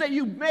decisions that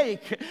you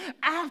make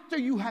after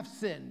you have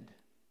sinned.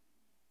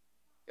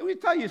 Let me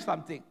tell you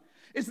something.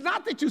 It's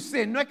not that you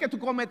sin, no es que tú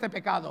cometes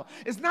pecado.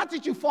 It's not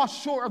that you fall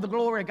short of the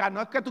glory of God, no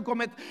es que tú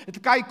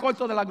caes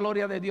corto de la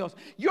gloria de Dios.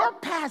 Your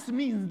past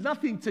means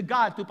nothing to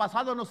God. Tu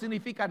pasado no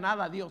significa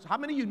nada a Dios. How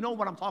many of you know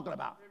what I'm talking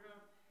about?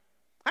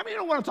 How many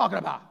of you know what I'm talking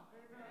about?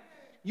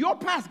 Your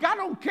past, God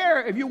don't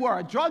care if you were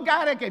a drug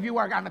addict, if you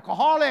were an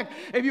alcoholic,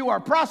 if you were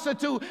a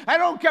prostitute. I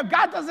don't care.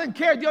 God doesn't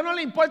care. Dios no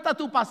le importa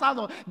tu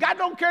pasado. God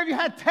don't care if you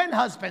had 10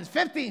 husbands,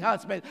 15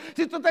 husbands.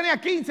 Si tú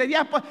tenías 15,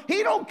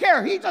 He don't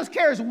care. He just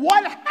cares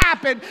what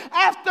happened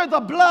after the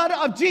blood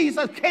of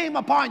Jesus came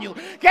upon you.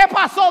 ¿Qué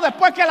pasó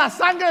después que la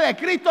sangre de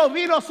Cristo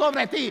vino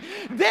sobre ti?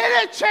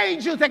 Did it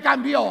change you? Te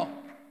cambió.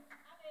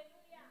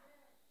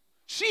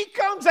 She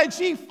comes and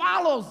she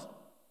follows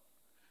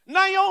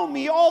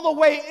Naomi all the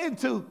way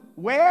into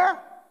where?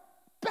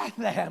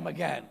 Bethlehem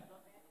again.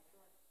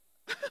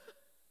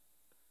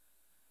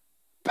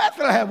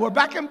 Bethlehem. We're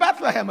back in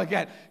Bethlehem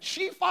again.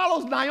 She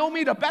follows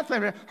Naomi to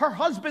Bethlehem. Her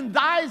husband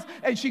dies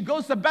and she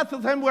goes to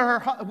Bethlehem where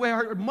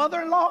her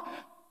mother-in-law.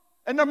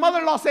 And her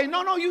mother-in-law say,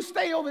 no, you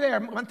stay over there.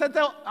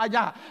 Mantente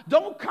allá.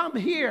 Don't come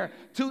here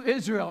to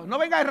Israel. No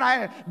venga a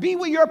Israel. Be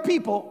with your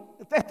people.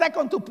 Esté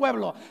con tu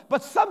pueblo.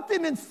 But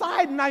something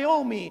inside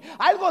Naomi,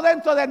 algo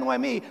dentro de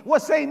Noemí,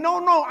 was saying,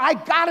 no, I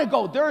gotta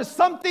go. There is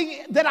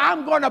something that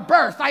I'm going to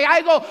birth. Hay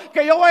algo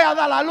que yo voy a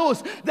dar a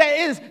luz that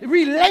is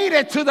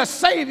related to the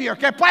Savior,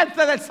 que parte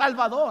del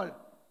Salvador.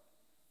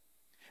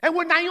 And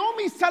when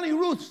Naomi's telling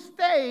Ruth,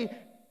 stay,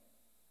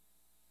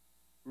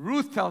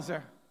 Ruth tells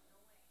her,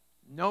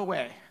 no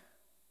way.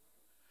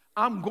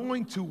 I'm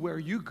going to where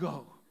you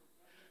go.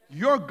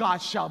 Your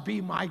God shall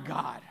be my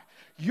God.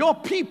 Your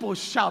people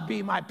shall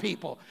be my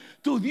people.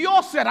 Tu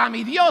Dios será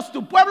mi Dios.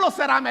 Tu pueblo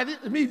será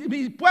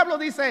mi pueblo,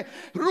 dice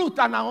Ruth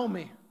a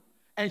Naomi.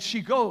 And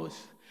she goes.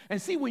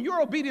 And see, when you're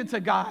obedient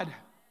to God,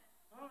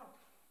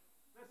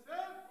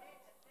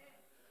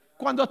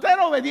 cuando usted es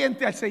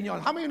obediente al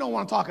Señor, how many know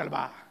what I'm talking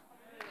about?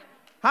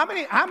 How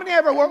many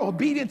ever were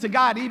obedient to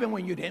God even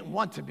when you didn't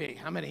want to be?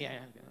 How many?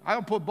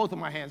 I'll put both of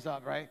my hands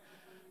up, right?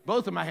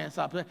 Both of my hands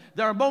up.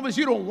 There are moments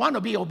you don't want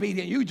to be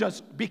obedient. You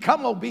just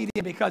become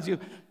obedient because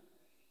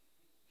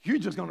you're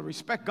just going to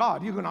respect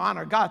God. You're going to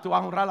honor God. Tú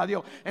vas a honrar a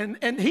Dios.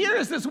 And here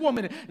is this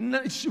woman.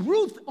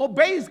 Ruth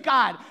obeys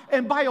God.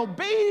 And by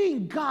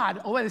obeying God,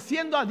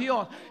 obedeciendo a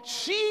Dios,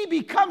 she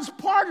becomes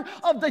part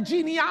of the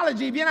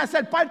genealogy. Viene a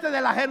ser parte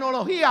de la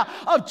genealogía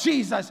of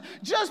Jesus.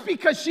 Just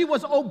because she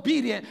was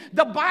obedient.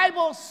 The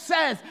Bible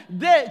says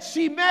that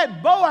she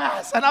met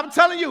Boaz. And I'm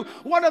telling you,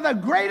 one of the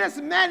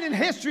greatest men in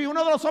history.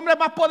 Uno de los hombres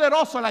más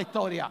poderosos en la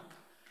historia.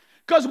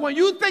 Because when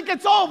you think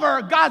it's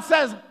over, God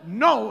says,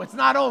 no, it's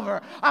not over.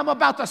 I'm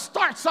about to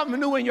start something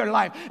new in your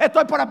life.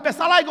 Estoy por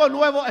empezar algo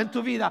nuevo en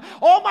tu vida.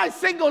 All my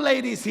single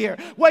ladies here,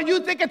 when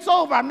you think it's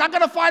over, I'm not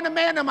going to find a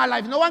man in my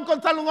life. No voy a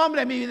encontrar un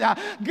hombre en mi vida.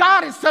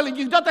 God is telling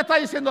you, Dios te está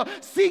diciendo,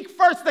 seek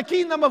first the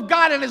kingdom of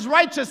God and his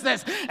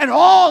righteousness, and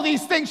all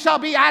these things shall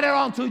be added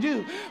unto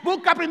you.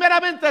 Busca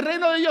primeramente el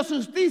reino de Dios,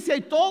 justicia,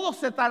 y todo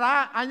se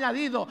estará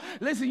añadido.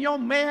 Listen, your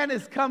man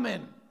is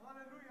coming.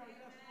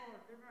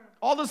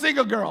 All the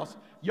single girls.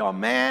 Your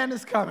man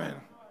is coming.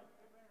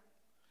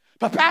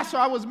 But pastor,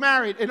 I was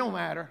married. It don't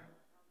matter.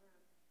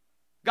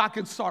 God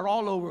can start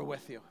all over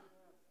with you.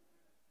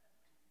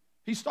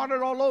 He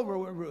started all over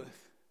with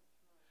Ruth.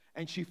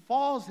 And she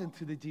falls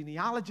into the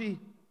genealogy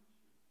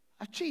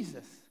of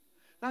Jesus.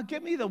 Now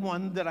give me the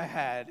one that I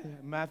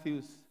had,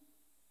 Matthew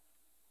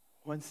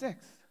 1:6.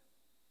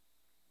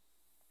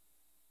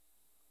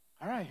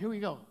 All right, here we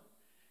go.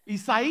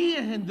 Isaí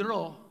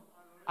engendró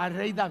al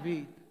rey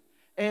David.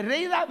 El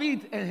rey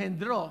David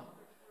engendró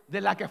de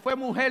la que fue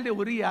mujer de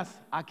Urias,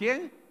 ¿a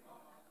quién?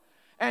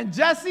 And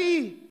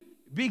Jesse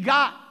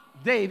begot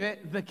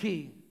David the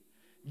king.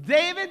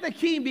 David the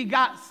king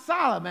begot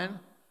Solomon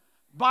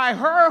by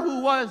her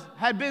who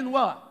had been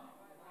what?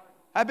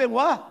 Had been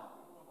what?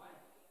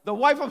 The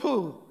wife of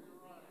who?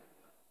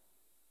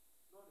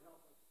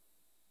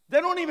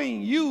 They don't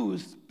even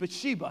use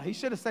Bathsheba. He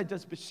should have said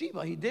just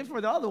Bathsheba. He did for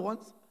the other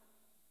ones.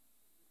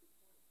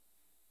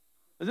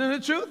 Isn't it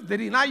the truth? Did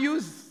he not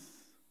use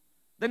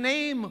the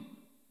name?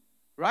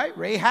 Right?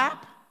 Rahab,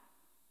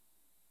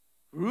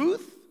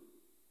 Ruth,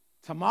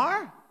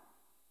 Tamar.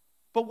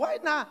 But why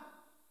not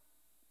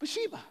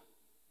Bathsheba?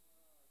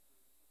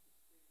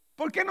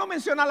 ¿Por qué no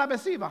menciona la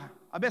Bathsheba?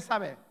 A ver,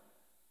 sabe.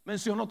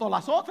 Mencionó todas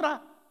las otras.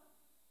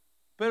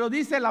 Pero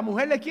dice la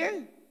mujer de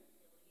quién?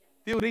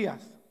 De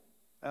Urias.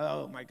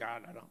 Oh my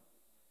God,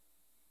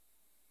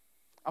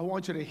 I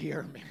want you to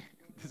hear me.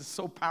 This is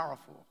so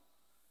powerful.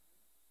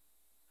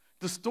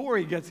 The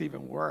story gets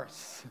even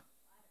worse.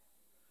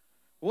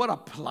 What a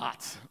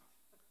plot.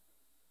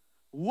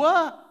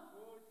 What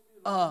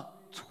a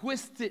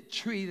twisted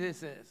tree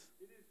this is.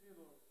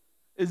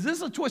 Is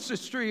this a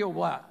twisted tree or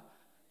what?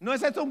 No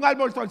es esto un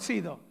árbol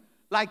torcido.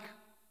 Like,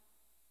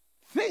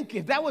 think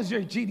if that was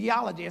your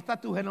genealogy, esta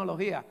tu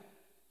genealogía,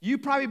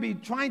 you'd probably be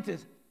trying to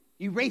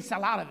erase a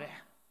lot of it.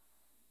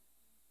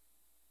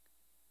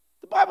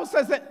 The Bible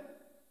says that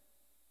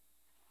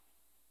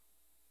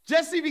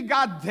Jesse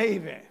begot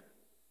David,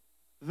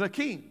 the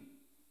king.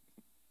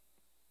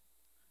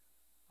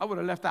 I would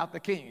have left out the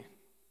king.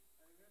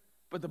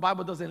 But the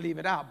Bible doesn't leave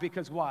it out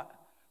because what?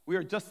 We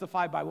are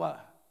justified by what?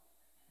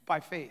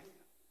 By faith.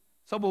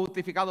 Somos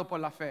justificados por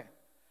la fe.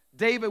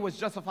 David was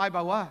justified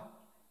by what?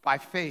 By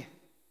faith.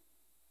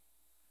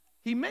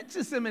 He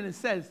mentions him and it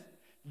says,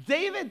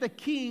 David the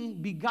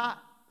king begot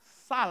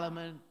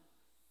Solomon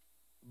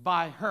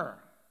by her.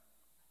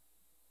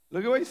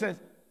 Look at what he says.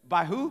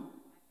 By who?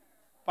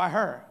 By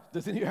her.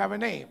 Doesn't he have a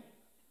name?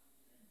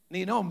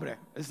 Ni nombre.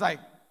 It's like,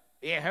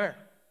 yeah, her.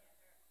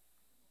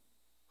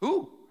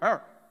 Who?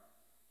 Her.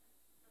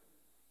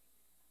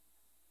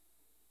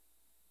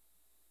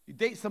 You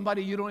date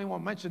somebody, you don't even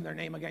want to mention their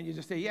name again. You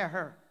just say, yeah,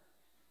 her.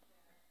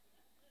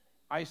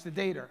 I used to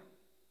date her.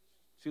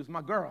 She was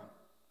my girl.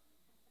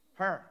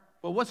 Her.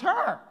 But what's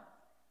her?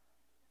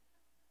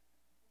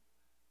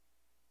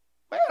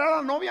 Well, era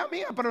la novia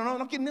mía, pero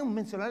no quiero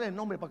mencionar el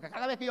nombre, porque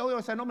cada vez que yo oigo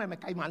ese nombre me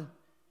cae mal.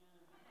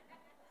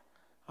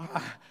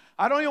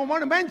 I don't even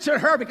want to mention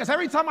her because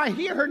every time I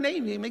hear her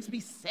name, it makes me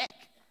sick.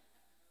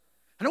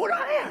 I don't want to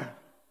know her.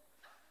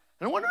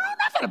 I don't want to know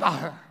nothing about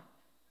her.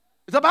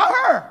 It's about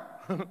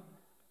her.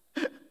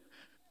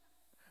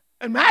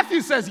 And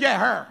Matthew says, yeah,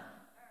 her.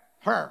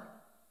 Her.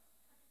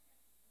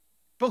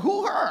 But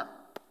who her?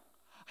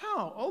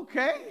 How?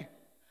 Okay.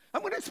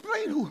 I'm going to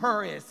explain who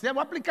her is. Se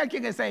va a explicar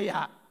quién es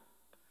ella.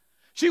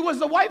 She was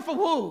the wife of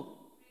who?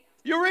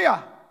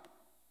 Uriah.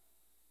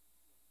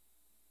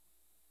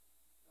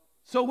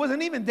 So it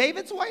wasn't even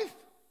David's wife?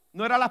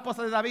 No era la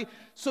esposa de David.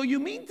 So you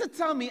mean to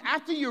tell me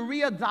after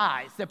Uriah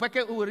dies, después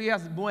que Uriah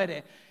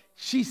muere,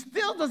 she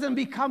still doesn't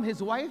become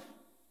his wife?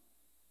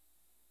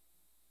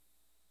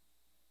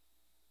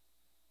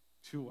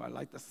 True, I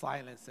like the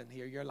silence in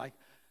here. You're like,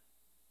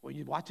 when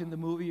you're watching the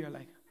movie, you're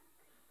like,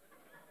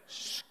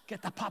 shh,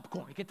 get the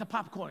popcorn, get the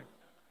popcorn.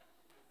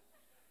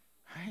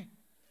 Right?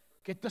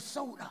 Get the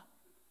soda.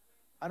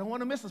 I don't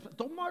want to miss this.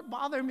 Don't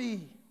bother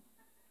me.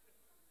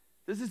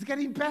 This is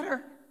getting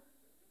better.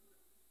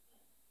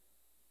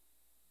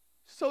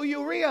 So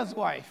Uriah's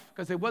wife,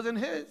 because it wasn't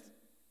his.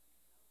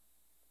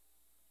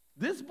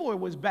 This boy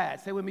was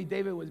bad. Say with me,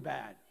 David was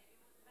bad.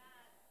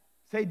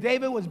 Say,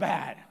 David was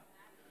bad.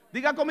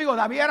 Diga conmigo,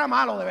 David era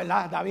malo, de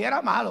verdad. David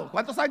era malo.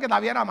 ¿Cuántos saben que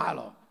David era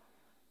malo?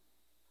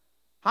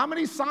 How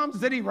many Psalms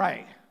did he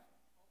write?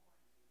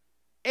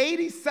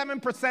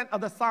 87%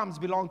 of the Psalms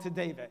belong to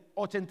David.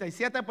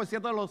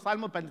 87% de los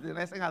salmos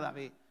pertenecen a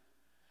David.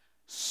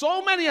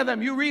 So many of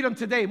them, you read them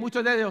today.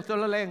 Muchos de ellos ustedes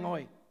lo leen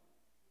hoy.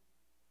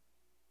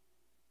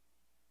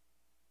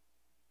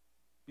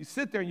 You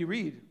sit there and you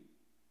read,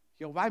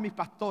 Jehová es mi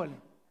pastor,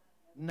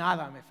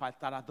 nada me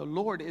faltará. The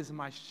Lord is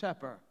my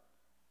shepherd,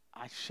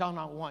 I shall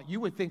not want. You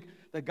would think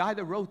the guy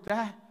that wrote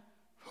that,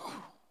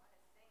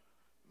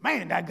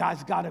 man, that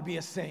guy's got to be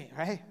a saint,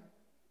 right?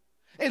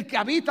 El que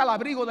habita al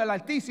abrigo del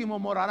Altísimo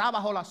morará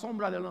bajo la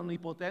sombra del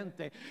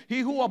Omnipotente. He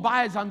who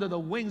abides under the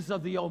wings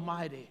of the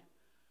Almighty.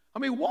 I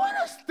mean, what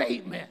a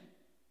statement.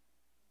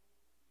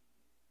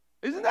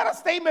 Isn't that a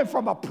statement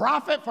from a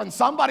prophet, from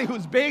somebody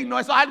who's big? No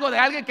es algo de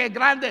alguien que es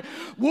grande.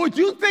 Would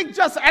you think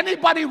just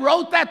anybody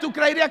wrote that? ¿Tú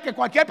creerías que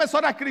cualquier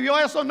persona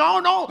escribió eso? No,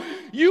 no.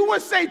 You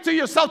would say to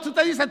yourself, tú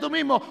te dices tú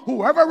mismo,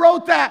 whoever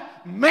wrote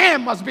that,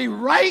 man must be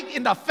right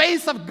in the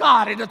face of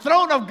God, in the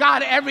throne of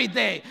God every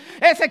day.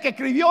 Ese que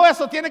escribió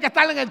eso tiene que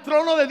estar en el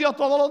trono de Dios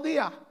todos los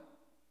días.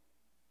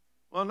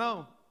 Well,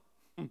 no.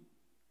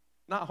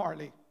 Not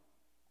hardly.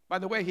 By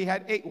the way, he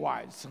had 8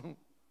 wives.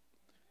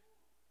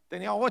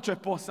 Tenía 8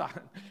 esposas.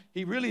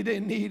 He really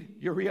didn't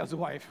need Uriah's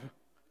wife.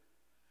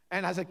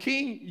 And as a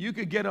king, you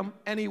could get him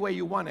any way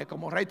you wanted.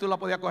 Como rey, tú la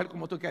podías coger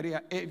como tú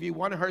querías. If you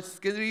wanted her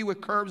skinny with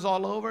curves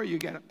all over, you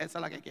get her. Esa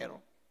es la que quiero.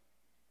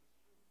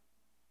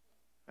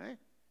 Right?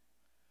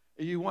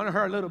 If you wanted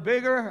her a little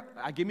bigger,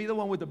 give me the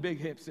one with the big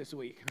hips this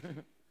week.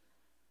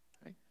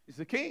 Right? He's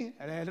the king,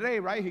 and el rey,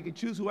 right? He can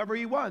choose whoever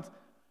he wants.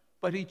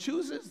 But he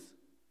chooses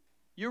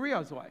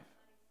Uriah's wife.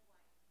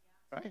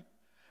 Right?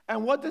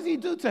 And what does he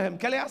do to him?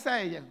 ¿Qué le hace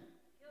a ella?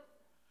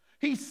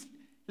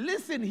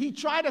 Listen, he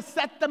tried to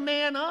set the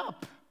man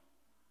up.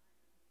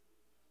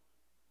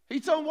 He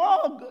told him,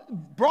 well,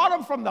 brought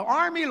him from the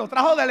army, lo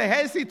trajo del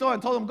ejército,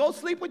 and told him, go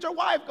sleep with your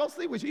wife, go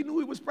sleep with her. She knew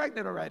he was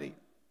pregnant already.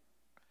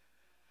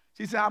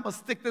 She said, I'm going to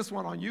stick this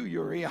one on you,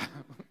 Uriah.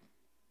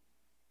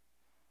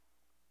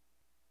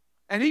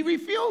 And he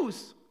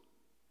refused.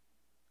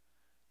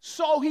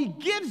 So he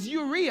gives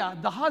Uriah,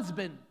 the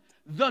husband,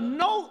 the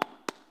note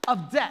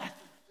of death.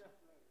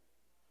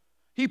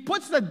 He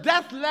puts the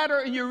death letter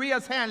in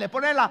Uriah's hand. Le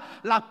pone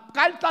la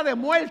carta de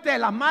muerte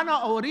en las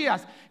manos a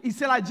Urias y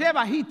se la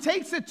lleva. He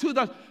takes it to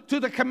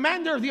the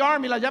commander of the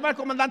army. La lleva al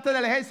comandante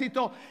del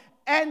ejército.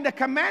 And the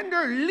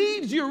commander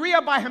leaves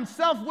Uriah by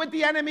himself with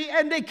the enemy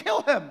and they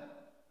kill him.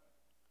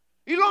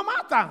 Y lo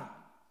matan.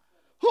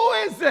 Who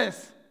is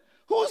this?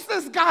 Who's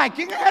this guy?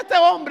 ¿Quién es este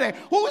hombre?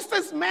 Who's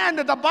this man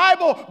that the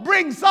Bible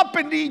brings up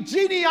in the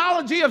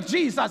genealogy of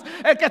Jesus?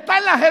 El que está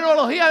en la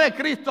genealogía de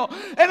Cristo.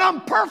 An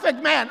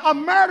imperfect man, a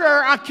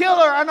murderer, a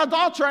killer, an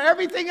adulterer,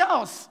 everything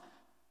else.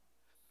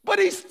 But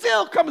he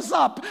still comes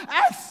up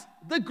as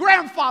the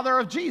grandfather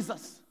of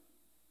Jesus.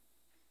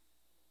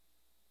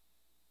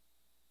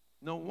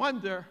 No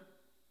wonder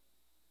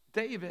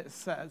David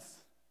says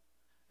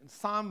in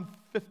Psalm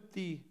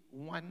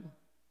 51,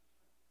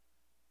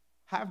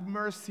 have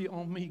mercy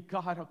on me,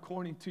 God,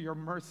 according to your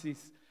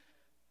mercies.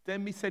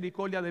 Ten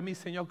misericordia de mí,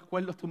 Señor,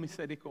 acuerdo tu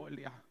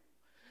misericordia.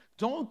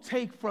 Don't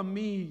take from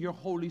me your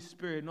Holy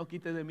Spirit. No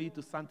quite de mí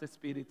tu Santo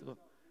Espíritu.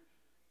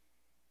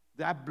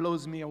 That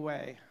blows me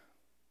away.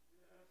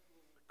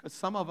 Because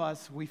some of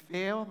us, we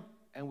fail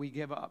and we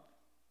give up.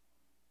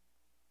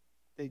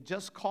 They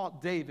just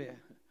caught David.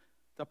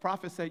 The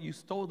prophet said, you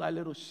stole that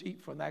little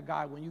sheep from that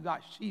guy when you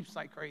got sheep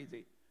like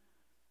crazy.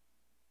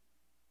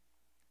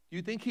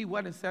 You think he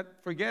went and said,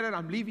 forget it,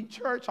 I'm leaving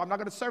church, I'm not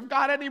going to serve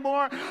God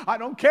anymore, I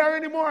don't care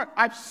anymore,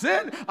 I've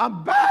sinned,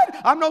 I'm bad,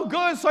 I'm no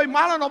good, soy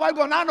malo, no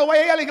valgo nada, no voy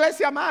a ir a la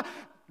iglesia más.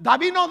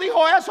 David no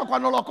dijo eso.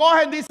 Cuando lo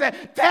cogen dice,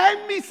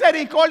 ten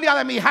misericordia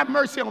de mí, have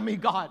mercy on me,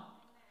 God.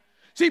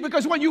 See,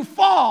 because when you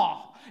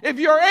fall, if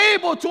you're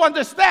able to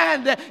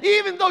understand that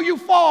even though you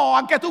fall,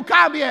 aunque tú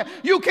cambies,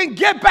 you can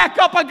get back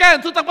up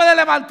again. Tú te puedes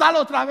levantar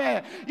otra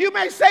vez. You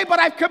may say, but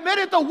I've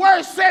committed the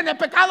worst sin, el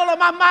pecado lo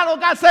más malo.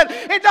 God said,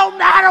 it don't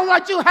matter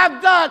what you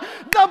have done.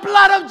 The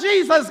blood of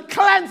Jesus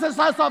cleanses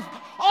us of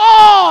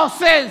all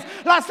sins.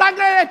 La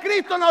sangre de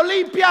Cristo nos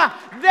limpia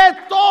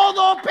de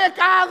todo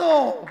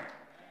pecado.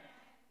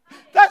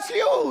 That's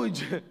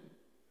huge.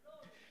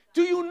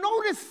 Do you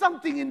notice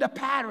something in the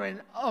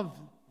pattern of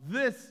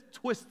this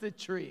twisted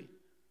tree?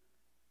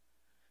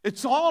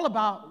 It's all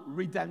about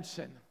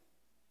redemption.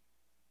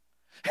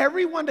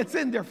 Everyone that's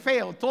in there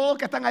failed. Todos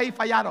que están ahí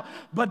fallaron.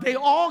 But they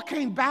all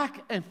came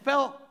back and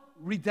felt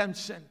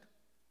redemption.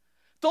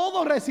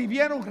 Todos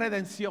recibieron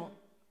redención.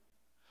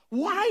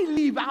 Why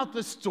leave out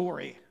the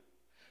story?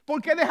 ¿Por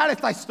qué dejar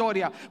esta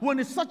historia when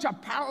it's such a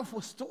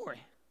powerful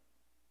story?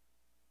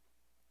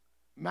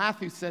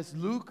 Matthew says,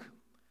 Luke,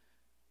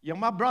 you're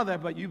my brother,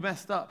 but you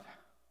messed up.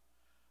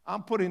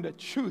 I'm putting the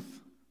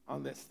truth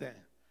on this thing.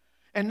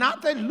 And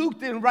not that Luke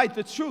didn't write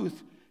the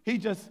truth. He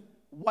just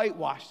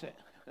whitewashed it.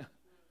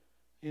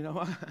 You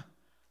know?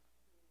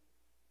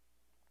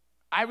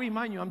 I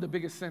remind you, I'm the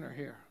biggest sinner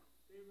here.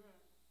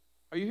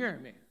 Are you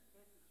hearing me?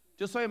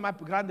 Yo soy el más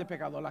grande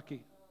pecador aquí.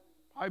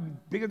 I'm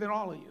bigger than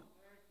all of you.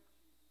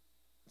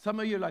 Some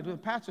of you are like, well,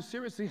 Pastor,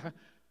 seriously,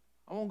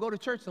 I won't go to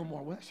church no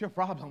more. Well, that's your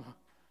problem.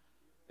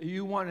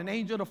 You want an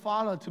angel to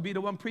follow, to be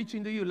the one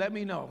preaching to you? Let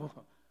me know.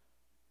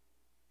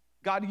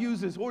 God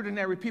uses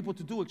ordinary people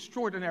to do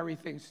extraordinary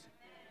things.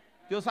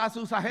 Dios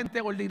usa gente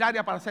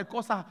ordinaria para hacer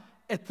cosas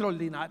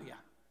extraordinarias.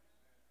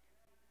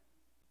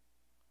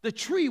 The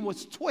tree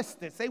was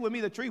twisted. Say with me,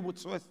 the tree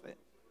was twisted.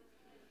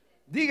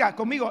 Diga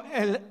conmigo,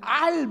 el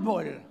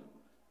árbol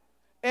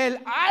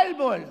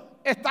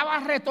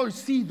estaba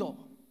retorcido.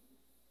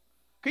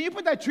 Can you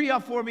put that tree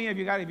up for me if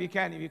you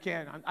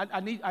can?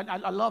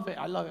 I love it.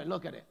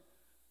 Look at it.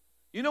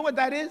 You know what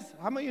that is?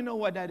 How many of you know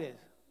what that is?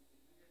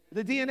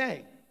 The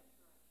DNA.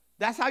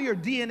 That's how your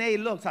DNA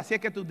looks. Así es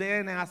que tu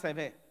DNA se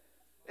ve.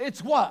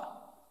 It's what?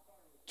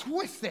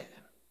 Twisted.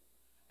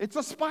 It's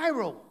a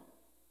spiral.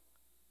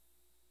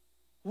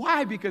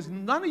 Why? Because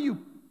none of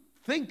you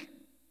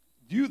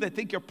that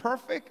think you're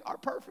perfect are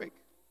perfect.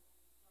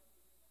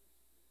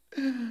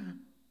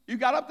 You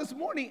got up this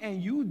morning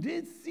and you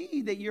did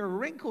see that your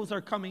wrinkles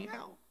are coming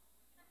out.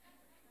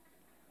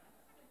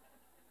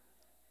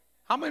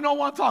 How many know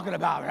what I'm talking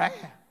about, right?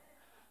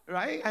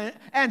 Right?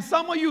 And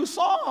some of you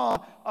saw,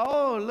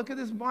 oh, look at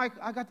this mark.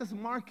 I got this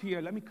mark here.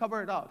 Let me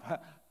cover it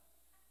up.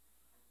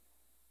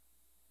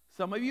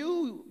 Some of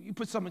you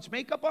put so much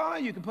makeup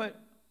on, you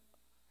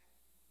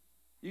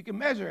can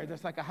measure it.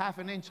 There's like a half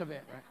an inch of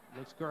it, right?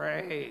 Looks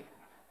great.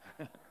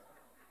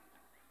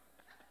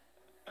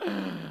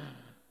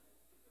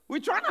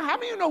 How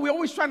many of you know we're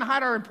always trying to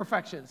hide our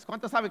imperfections?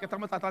 ¿Cuántos saben que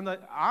estamos tratando?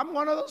 I'm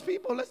one of those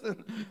people,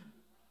 listen.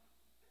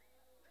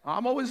 I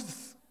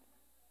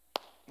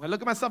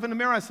look at myself in the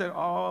mirror, I said,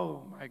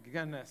 oh my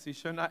goodness, you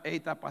should not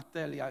ate that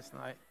pastel last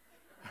night.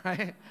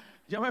 Right?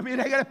 Yo me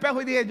miré en el espejo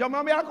y dije, yo me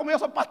hubiera comido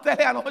esos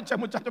pasteles anoche,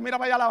 muchacho, mira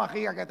para allá la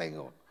vajilla que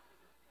tengo.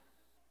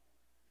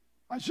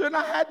 I should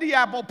not have had the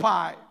apple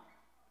pie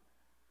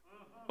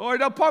or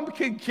the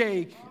pumpkin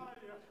cake.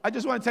 I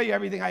just want to tell you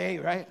everything I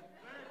ate, right?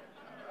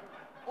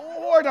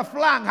 Or the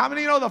flan. How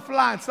many of you know the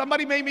flan?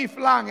 Somebody made me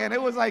flan, and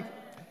it was like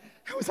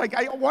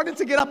I wanted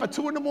to get up at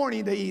 2 in the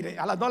morning to eat it.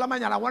 A las 2 de la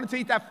mañana, I wanted to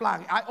eat that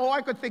flan. All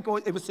I could think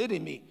of, it was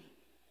hitting me.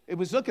 It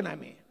was looking at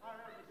me.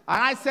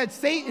 And I said,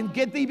 Satan,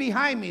 get thee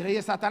behind me. Le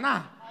dije,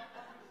 Satanás.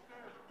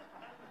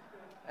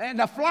 And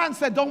the flan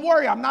said, don't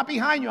worry, I'm not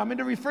behind you. I'm in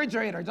the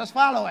refrigerator. Just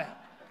follow it.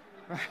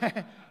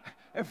 Right?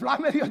 El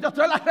flan me dijo, yo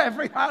estoy en la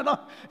refri.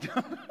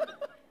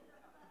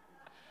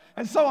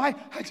 And so I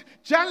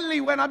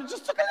gently went up,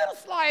 just took a little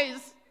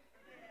slice.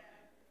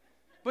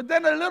 But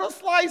then a little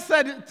slice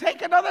said,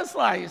 take another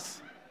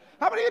slice.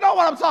 How many of you know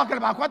what I'm talking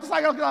about? ¿Cuántos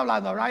saben lo que estoy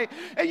hablando, right?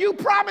 And you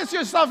promised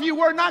yourself you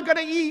were not going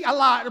to eat a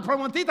lot.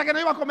 Prometiste que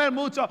no iba a comer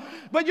mucho.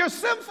 But your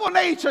sinful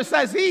nature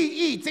says,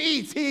 eat.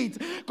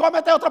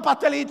 Cómete otro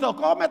pastelito.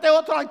 Cómete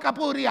otra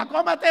alcapurria.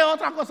 Cómete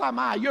otra cosa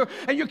más.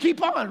 And you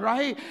keep on,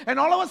 right? And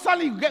all of a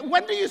sudden,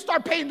 when do you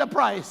start paying the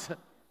price?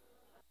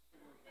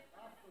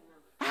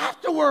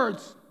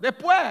 Afterwards.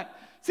 Después.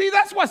 See,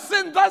 that's what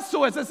sin does to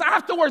us. It's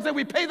afterwards that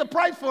we pay the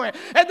price for it.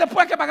 Es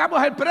después que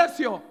pagamos el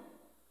precio.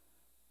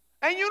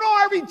 And you know,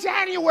 every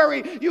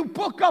January, you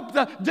book up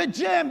the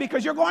gym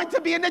because you're going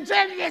to be in the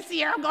gym this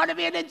year. I'm going to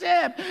be in the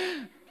gym.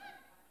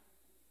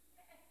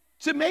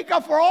 To make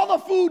up for all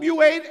the food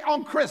you ate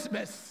on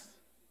Christmas.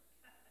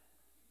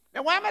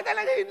 Me voy a meter en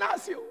el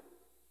gimnasio.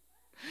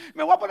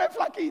 Me voy a poner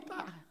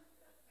flaquita.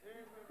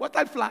 Voy a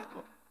estar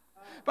flaco.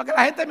 Para que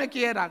la gente me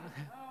quiera.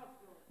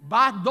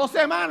 Vas 2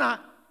 semanas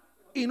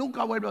y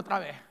nunca vuelve otra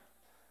vez.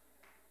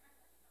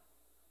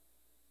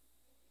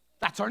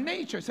 That's our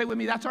nature. Say with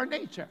me, that's our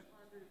nature.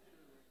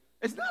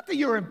 It's not that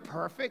you're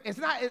imperfect. It's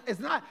not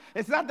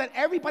that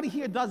everybody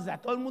here does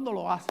that. Todo el mundo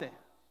lo hace.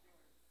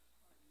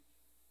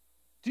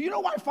 Do you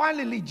know why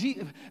finally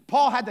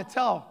Paul had to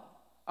tell,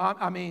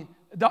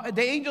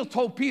 the angel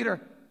told Peter,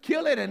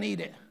 kill it and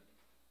eat it.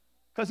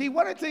 Because he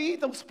wanted to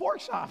eat those pork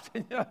chops.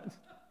 You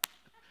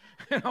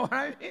know what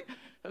I mean?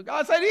 So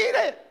God said, eat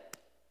it.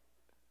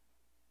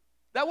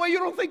 That way you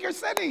don't think you're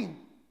sinning.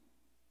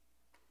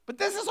 But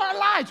this is our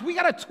lives. We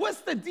got to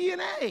twist the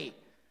DNA.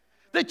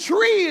 The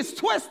tree is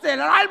twisted.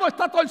 El árbol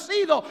está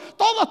torcido.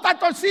 Todo está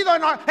torcido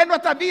en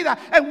nuestra vida.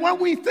 And when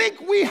we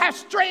think we have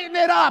straightened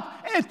it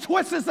up, it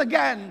twists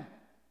again.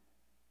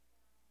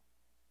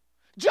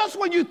 Just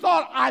when you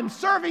thought, I'm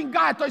serving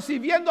God, estoy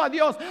sirviendo a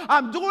Dios,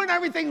 I'm doing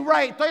everything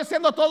right, estoy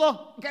haciendo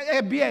todo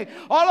bien.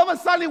 All of a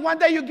sudden, one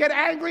day you get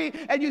angry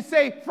and you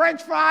say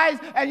French fries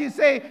and you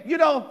say,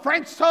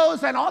 French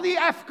toast, and all the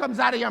F comes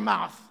out of your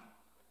mouth.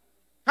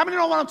 How many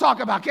know what I'm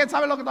talking about? ¿Quién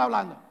sabe lo que estoy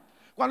hablando?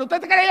 Cuando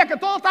usted creía que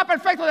todo está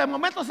perfecto, de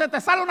momento se te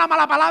sale una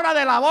mala palabra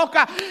de la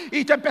boca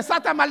y te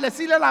empezaste a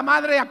maldecirle la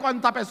madre a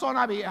cuanta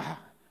persona había.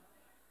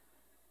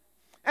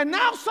 And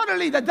now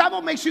suddenly the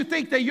devil makes you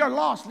think that you're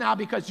lost now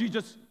because you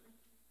just...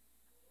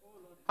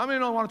 How many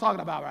know what I'm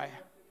talking about, right?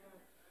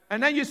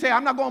 And then you say,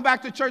 I'm not going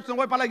back to church, no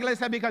voy para la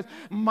iglesia because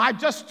I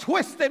just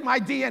twisted my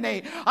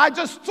DNA. I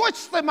just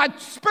twisted my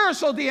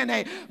spiritual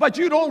DNA. But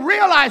you don't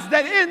realize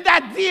that in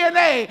that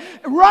DNA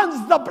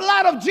runs the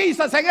blood of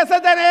Jesus. En ese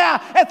DNA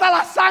está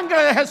la sangre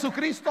de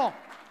Jesucristo.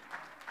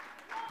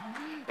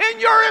 In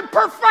your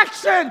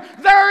imperfection,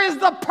 there is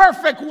the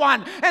perfect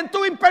one. En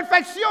tu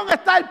imperfección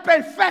está el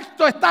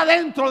perfecto, está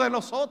dentro de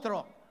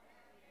nosotros.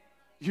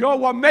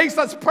 What makes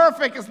us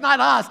perfect is not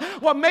us.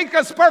 What makes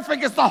us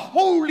perfect is the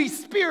Holy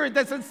Spirit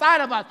that's inside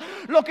of us.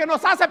 Lo que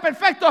nos hace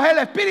perfectos es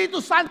el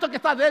Espíritu Santo que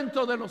está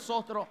dentro de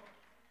nosotros.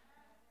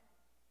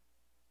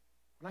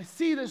 When I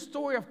see the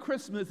story of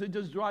Christmas, it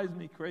just drives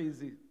me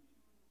crazy.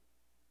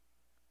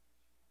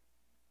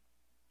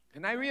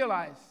 And I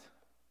realize,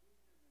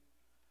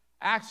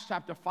 Acts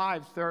chapter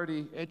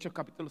 5:30, Hechos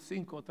capítulo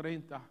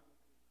 5:30,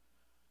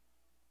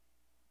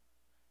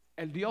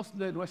 el Dios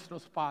de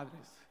nuestros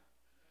padres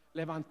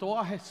levantó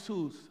a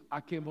Jesús,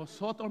 a quien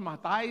vosotros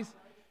matáis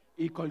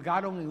y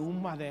colgaron en un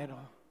madero.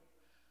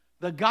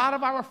 The God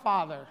of our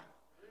Father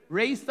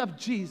raised up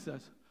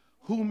Jesus,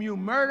 whom you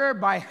murdered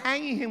by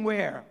hanging him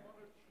where?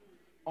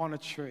 On a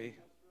tree.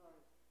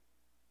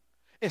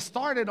 It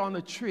started on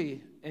a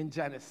tree in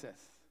Genesis.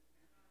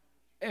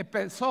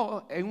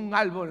 Empezó en un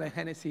árbol en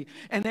Génesis.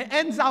 And it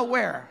ends out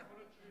where?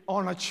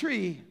 On a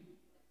tree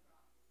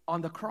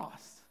on the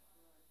cross.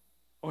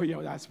 Oh,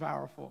 yo, that's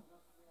powerful.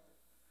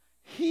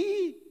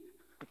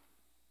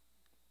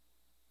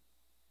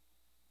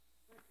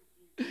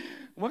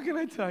 What can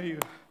I tell you?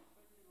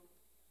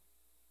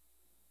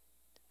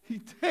 He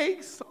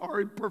takes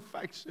our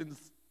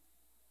imperfections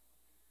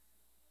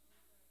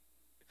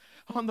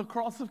on the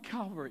cross of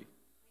Calvary.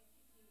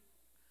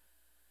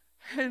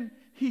 And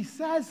he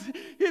says,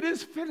 it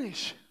is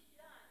finished.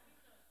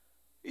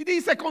 He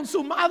dice,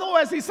 consumado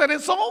es. He said,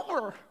 it's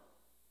over.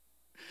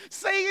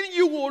 Saying,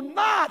 you will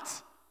not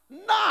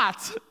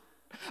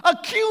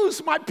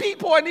accuse my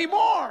people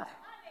anymore.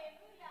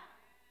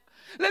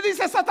 Le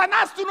dice,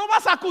 Satanás, tú no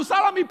vas a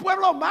acusar a mi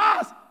pueblo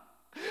más.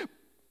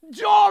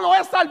 Yo lo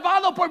he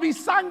salvado por mi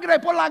sangre,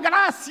 por la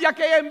gracia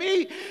que hay en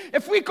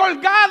mí. Fui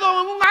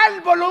colgado en un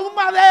árbol, en un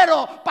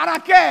madero. ¿Para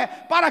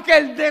qué? Para que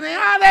el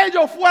DNA de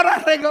ellos fuera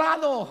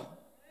arreglado.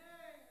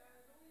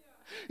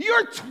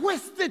 Your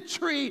twisted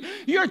tree,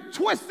 your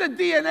twisted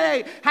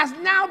DNA has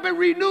now been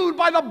renewed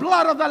by the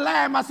blood of the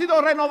Lamb. Ha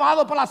sido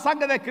renovado por la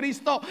sangre de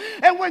Cristo.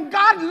 And when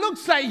God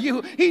looks at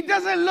you, He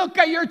doesn't look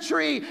at your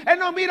tree. Él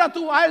no mira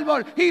tu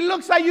árbol. He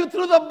looks at you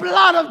through the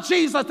blood of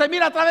Jesus. Te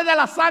mira a través de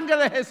la sangre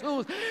de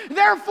Jesús.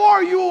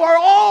 Therefore, you are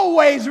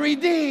always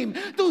redeemed.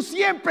 Tú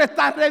siempre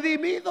estás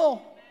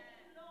redimido.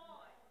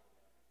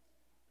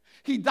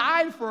 He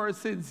died for our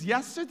sins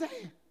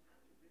yesterday,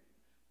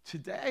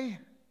 today,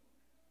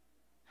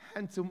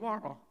 and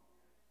tomorrow.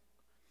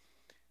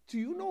 Do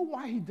you know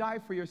why He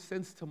died for your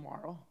sins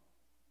tomorrow?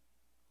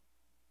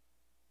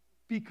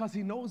 Because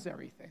He knows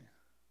everything.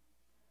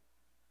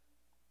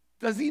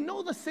 Does He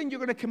know the sin you're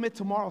going to commit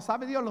tomorrow?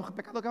 ¿Sabe Dios los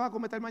pecados que va a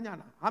cometer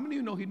mañana? How many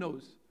of you know He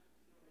knows?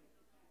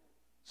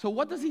 So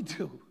what does He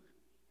do?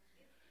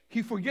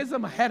 He forgives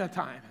them ahead of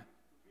time.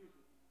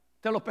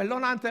 Te lo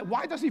perdona antes.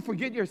 Why does He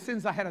forget your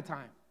sins ahead of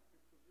time?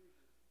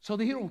 So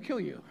that He don't kill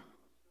you.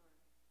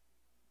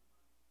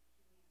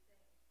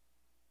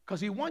 Because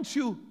He wants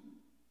you,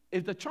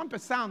 if the trumpet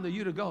sounded,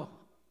 you to go.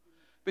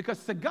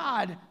 Because to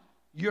God,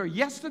 your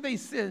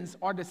yesterday's sins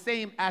are the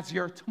same as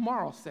your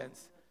tomorrow's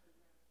sins.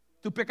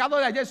 Tu pecado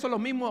de ayer son lo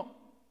mismo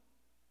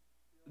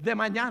de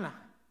mañana.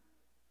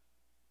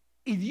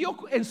 Y Dios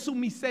en su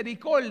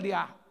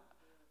misericordia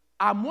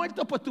ha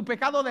muerto por tu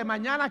pecado de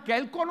mañana que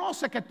Él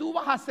conoce que tú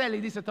vas a hacer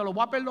y dice, te lo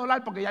voy a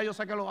perdonar porque ya yo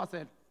sé que lo va a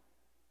hacer.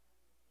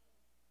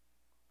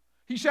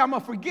 He said, I'm going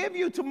to forgive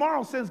you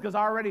tomorrow's sins because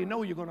I already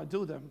know you're going to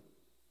do them.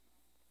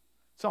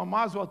 So I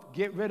might as well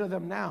get rid of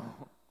them now.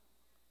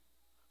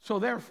 So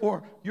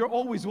therefore, you're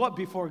always what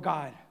before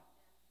God?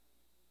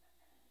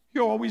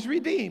 You're always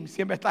redeemed.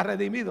 Siempre estás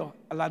redimido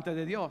delante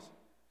de Dios.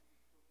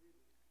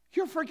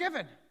 You're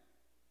forgiven.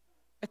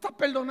 Estás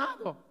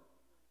perdonado.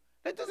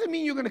 That doesn't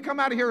mean you're going to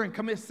come out of here and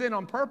commit sin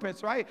on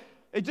purpose, right?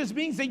 It just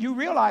means that you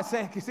realize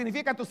que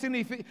significa tu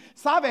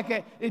sabe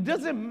que it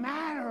doesn't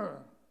matter.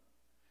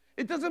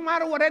 It doesn't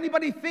matter what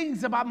anybody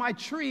thinks about my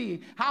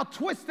tree, how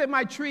twisted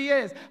my tree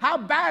is, how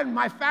bad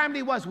my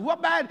family was,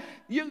 what bad.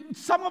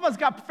 Some of us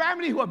got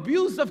family who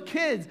abuse of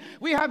kids.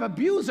 We have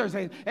abusers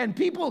and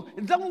people.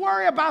 Don't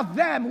worry about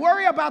them.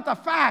 Worry about the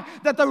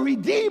fact that the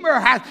Redeemer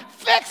has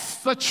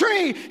fixed the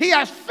tree. He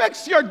has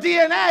fixed your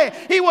DNA.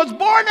 He was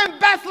born in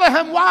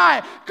Bethlehem.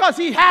 Why? Because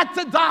He had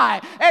to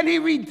die. And He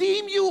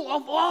redeemed you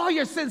of all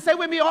your sins. Say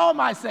with me, all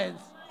my sins.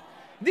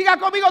 Diga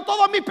conmigo,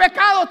 todos mis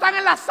pecados están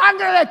en la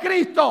sangre de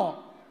Cristo.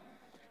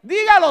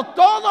 Dígalo,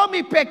 todos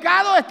mis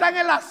pecados están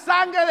en la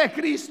sangre de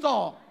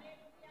Cristo.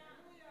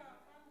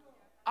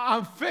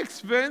 I'm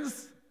fixed,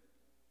 Vince.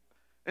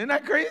 Isn't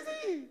that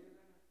crazy?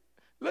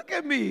 Look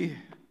at me.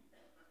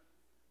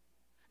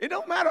 It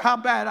don't matter how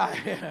bad I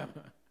am.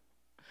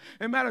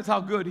 It matters how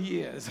good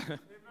He is.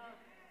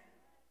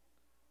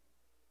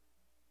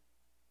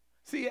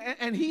 See,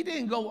 and he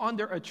didn't go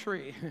under a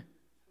tree.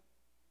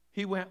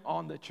 He went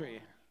on the tree.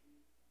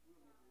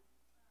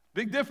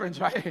 Big difference,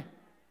 right?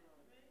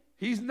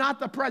 He's not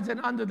the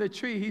present under the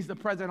tree. He's the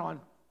present on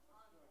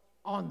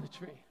the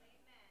tree.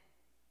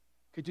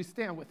 Could you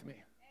stand with me?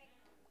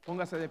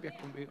 Póngase de pie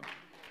conmigo.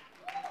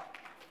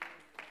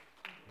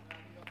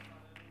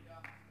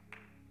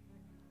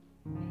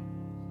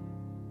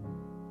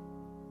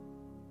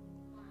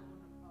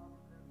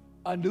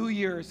 A new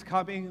year is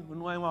coming. Un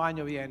nuevo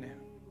año viene.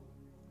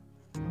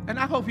 And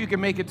I hope you can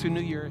make it to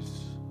New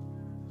Year's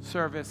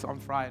service on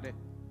Friday.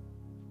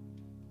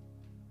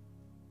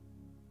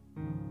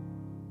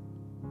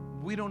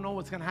 We don't know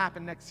what's going to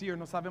happen next year.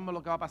 No sabemos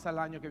lo que va a pasar el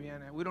año que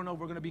viene. We don't know if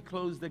we're going to be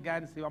closed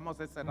again. Si vamos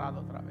a ser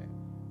cerrados otra vez.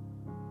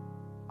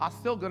 I'm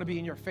still going to be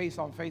in your face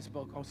on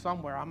Facebook or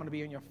somewhere. I'm going to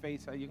be in your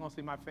face. You're going to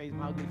see my face,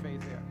 my ugly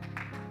face here.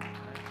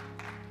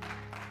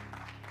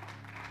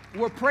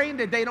 We're praying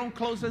that they don't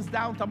close us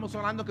down. Estamos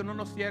orando que no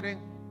nos cierren.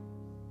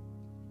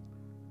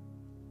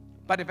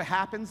 But if it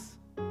happens,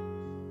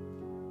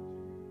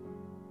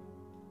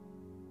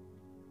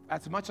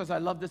 as much as I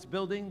love this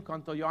building,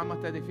 cuanto yo amo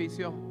este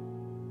edificio,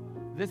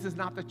 this is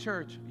not the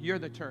church. You're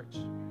the church.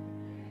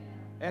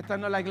 Esta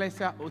no es la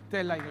iglesia, usted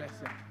es la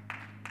iglesia.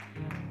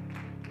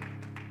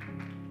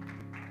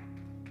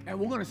 And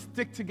we're going to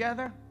stick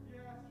together.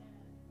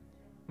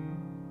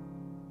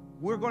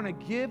 We're going to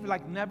give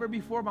like never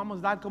before. Vamos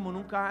a dar como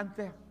nunca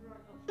antes.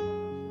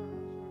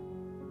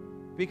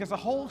 Because the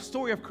whole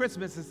story of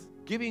Christmas is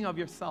giving of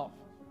yourself.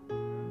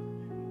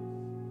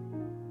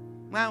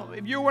 Now,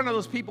 if you're one of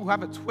those people who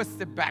have a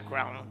twisted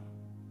background,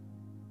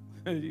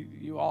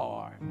 you all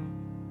are.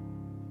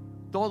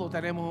 Todos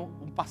tenemos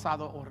un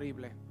pasado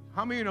horrible.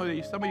 How many of you know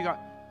that? Some of you got,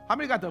 how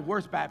many got the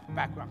worst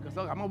background? Because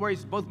I'm going to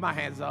raise both my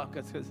hands up.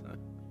 Because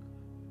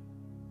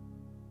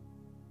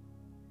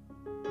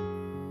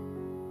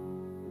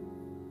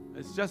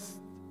it's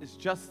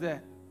just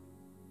that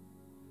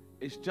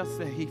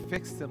he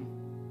fixed them.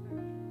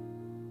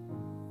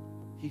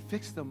 He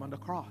fixed them on the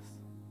cross.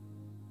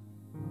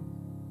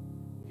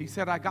 He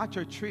said, I got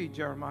your tree,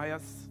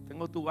 Jeremias.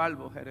 Tengo tu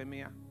árbol,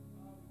 Jeremias.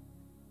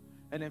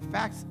 And in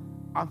fact,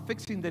 I'm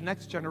fixing the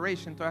next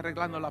generation. Estoy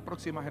arreglando la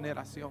próxima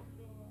generación.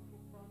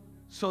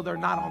 So they're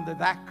not under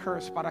that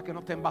curse, para que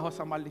no estén bajo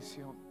esa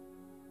maldición.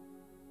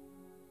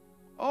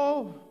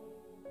 Oh.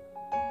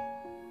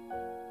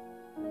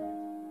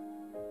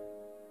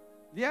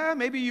 Yeah,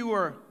 maybe you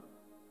were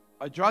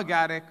a drug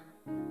addict.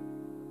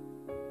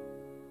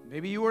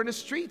 Maybe you were in the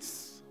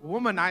streets, a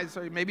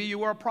womanizer. Maybe you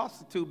were a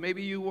prostitute.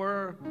 Maybe you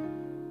were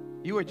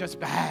just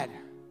bad.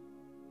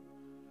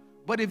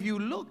 But if you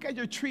look at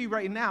your tree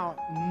right now,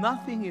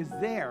 nothing is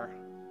there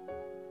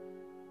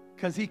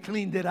because he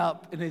cleaned it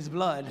up in his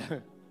blood.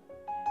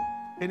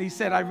 And he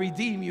said, I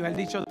redeem you. Él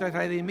dicho, te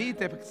redimí,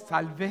 te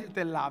salvé,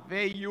 te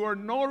lavé. You are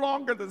no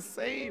longer the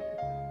same.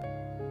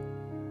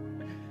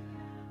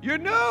 You're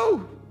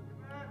new.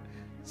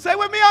 Say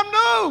with me, I'm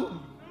new.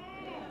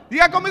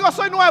 Diga conmigo,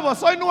 soy nuevo,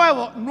 soy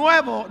nuevo,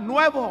 nuevo,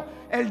 nuevo.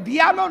 El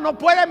diablo no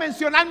puede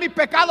mencionar mi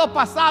pecado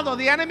pasado.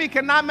 The enemy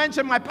cannot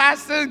mention my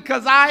past sin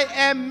because I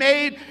am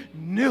made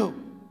new.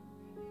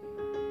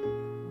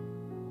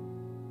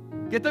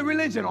 Get the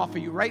religion off of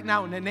you right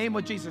now in the name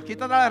of Jesus.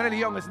 Quítate la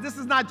religión. This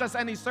is not just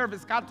any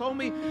service. God told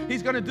me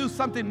He's going to do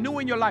something new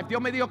in your life.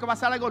 Dios me dijo que va a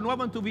hacer algo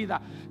nuevo en tu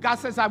vida. God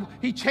says,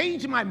 He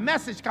changed my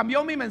message.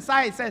 Cambió mi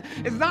mensaje. He said,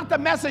 it's not the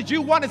message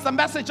you want, it's the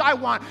message I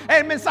want.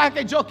 El mensaje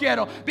que yo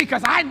quiero.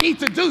 Because I need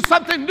to do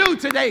something new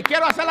today.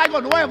 Quiero hacer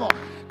algo nuevo.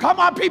 Come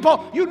on,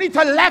 people. You need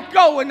to let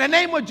go in the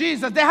name of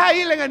Jesus. Deja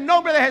ir en el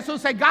nombre de Jesús.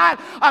 Say, God,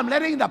 I'm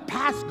letting the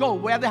past go.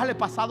 Voy a dejar el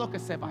pasado que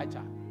se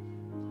vaya.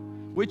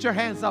 With your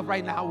hands up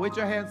right now. With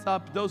your hands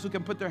up. Those who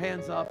can put their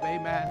hands up.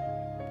 Amen.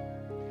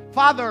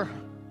 Father.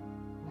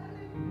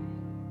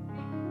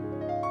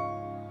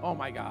 Oh,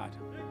 my God.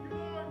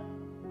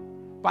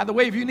 By the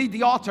way, if you need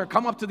the altar,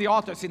 come up to the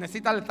altar. Si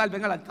necesita el altar,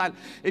 venga al altar.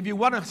 If you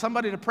want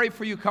somebody to pray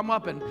for you, come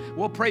up and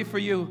we'll pray for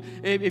you.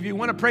 If you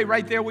want to pray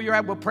right there where you're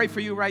at, we'll pray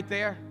for you right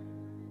there.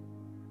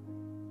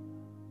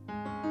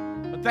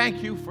 But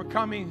thank you for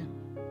coming.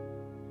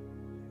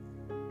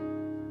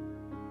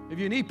 If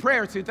you need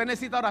prayer, si usted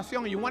necesita oración,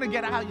 and you want to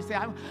get out, you say,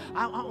 I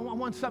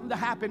want something to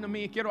happen to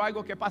me. Quiero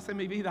algo que pase en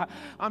mi vida.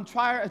 I'm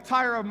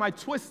tired of my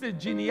twisted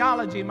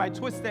genealogy, my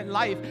twisted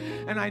life,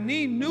 and I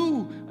need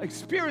new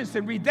experience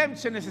and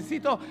redemption.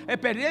 Necesito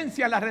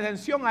experiencia, la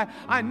redención.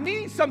 I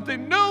need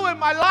something new in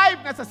my life.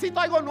 Necesito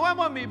algo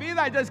nuevo en mi vida.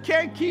 I just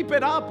can't keep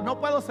it up. No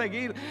puedo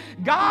seguir.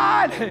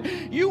 God,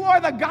 you are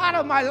the God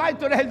of my life.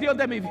 Tú eres el Dios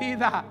de mi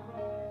vida.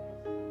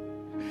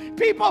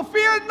 People,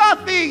 fear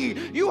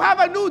nothing. You have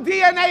a new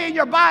DNA in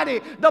your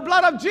body. The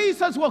blood of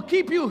Jesus will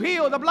keep you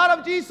healed. The blood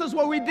of Jesus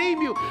will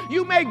redeem you.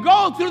 You may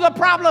go through the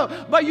problem,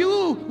 but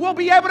you will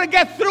be able to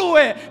get through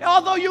it.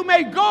 Although you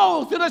may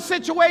go through the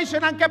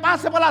situation, aunque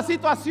pase por la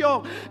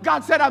situación,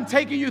 God said, I'm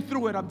taking you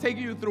through it. I'm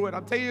taking you through it.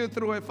 I'm taking you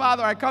through it.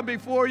 Father, I come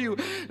before you.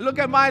 Look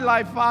at my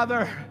life,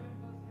 Father.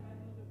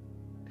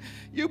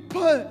 You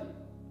put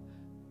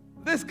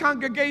this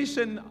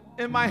congregation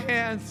in my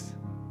hands.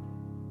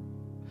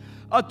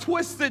 a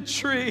twisted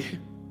tree,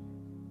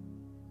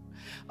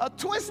 a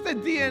twisted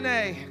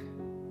DNA,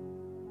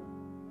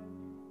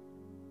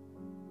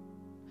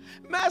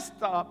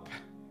 messed up,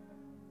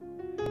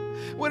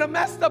 with a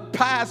messed up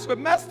past, with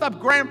messed up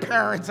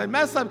grandparents and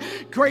messed up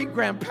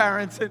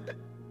great-grandparents.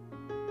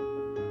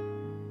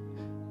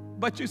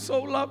 But you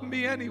so love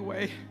me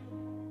anyway.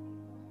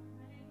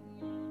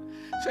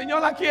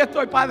 Señor, aquí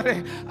estoy,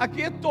 Padre.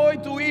 Aquí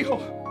estoy, tu hijo.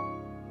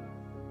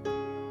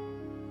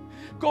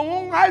 Con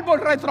un árbol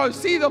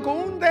retorcido, con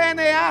un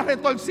DNA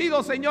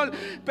retorcido, Señor.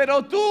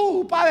 Pero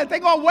tú, Padre,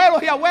 tengo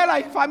abuelos y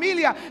abuelas y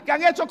familia que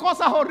han hecho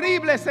cosas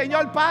horribles,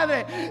 Señor,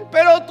 Padre.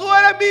 Pero tú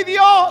eres mi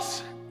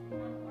Dios.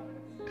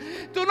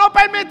 Tú no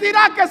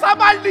permitirás que esa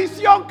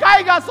maldición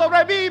caiga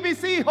sobre mí y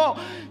mis hijos.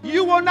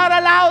 You will not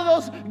allow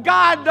those,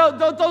 God,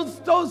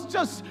 those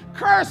just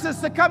curses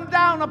to come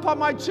down upon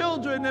my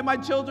children and my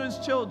children's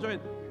children.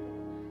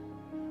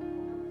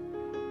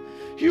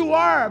 You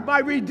are my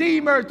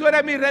redeemer. Tú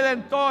eres mi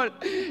redentor.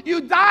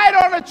 You died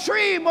on a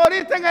tree,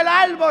 moriste en el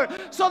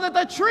árbol, so that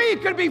the tree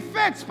could be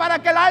fixed, para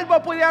que el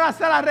árbol pudiera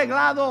ser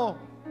arreglado.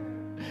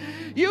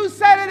 You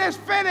said it is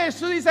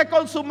finished. Tú dices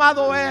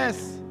consumado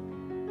es.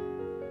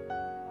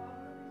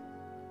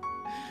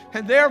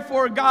 And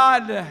therefore,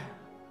 God,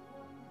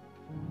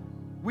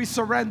 we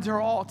surrender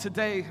all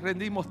today.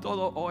 Rendimos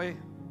todo hoy.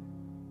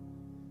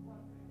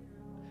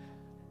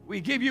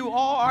 We give you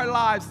all our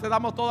lives. Te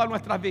damos toda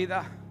nuestra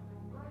vida.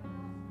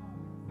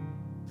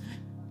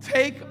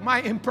 Take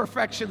my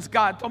imperfections,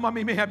 God. Toma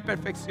mis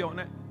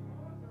imperfecciones.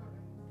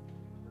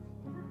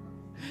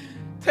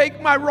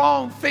 Take my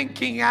wrong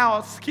thinking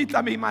out.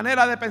 Quita mi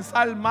manera de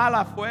pensar mal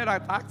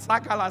afuera.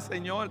 Sácala,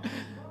 Señor.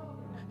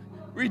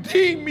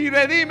 Redeem me,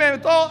 redime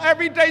todo.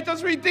 Every day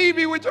just redeem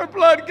me with your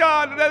blood,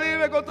 God.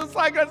 Redime con tu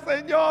sangre,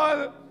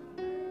 Señor.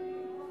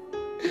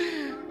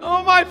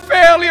 Oh, my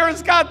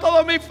failures, God.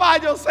 Todos mis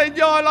fallos,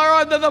 Señor,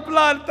 are under the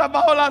blood. Está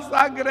bajo la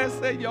sangre,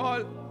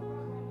 Señor.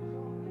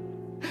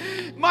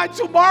 My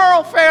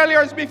tomorrow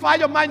failures, mis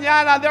fallos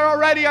mañana, they're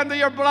already under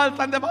your blood.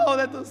 Están debajo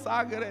de tu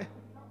sangre.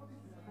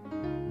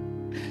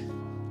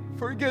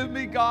 Forgive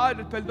me,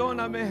 God.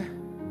 Perdóname.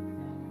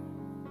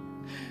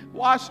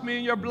 Wash me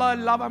in your blood,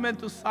 lávame en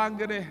tu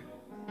sangre.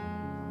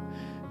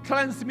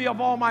 Cleanse me of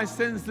all my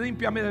sins,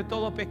 límpiame de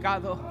todo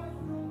pecado.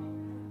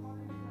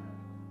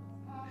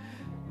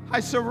 I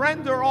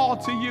surrender all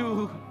to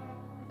you.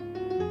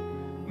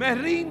 Me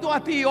rindo a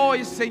ti hoy,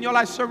 Señor.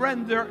 I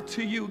surrender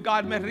to you,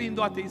 God. Me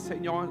rindo a ti,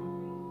 Señor.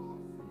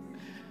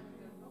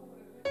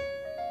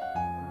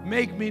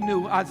 Make me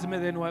new, hazme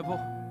de nuevo.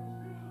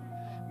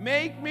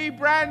 Make me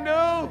brand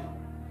new.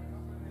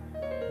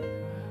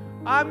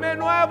 Hazme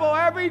nuevo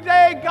every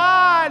day,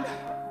 God.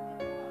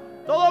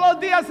 Todos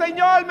los días,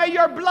 Señor, may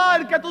your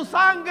blood, que tu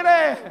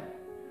sangre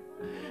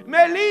me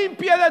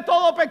limpie de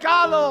todo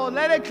pecado.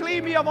 Let it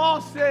clean me of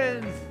all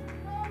sins.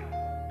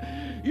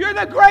 You're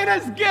the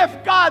greatest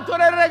gift, God. Tú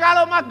eres el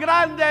regalo más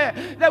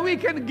grande that we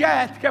can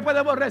get, que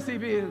podemos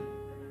recibir.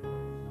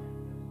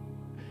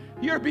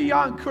 You're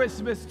beyond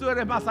Christmas. Tú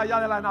eres más allá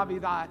de la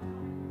Navidad.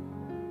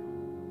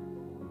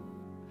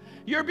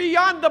 You're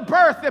beyond the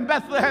birth in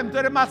Bethlehem. Tú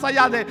eres más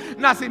allá de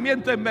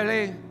nacimiento en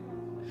Belén.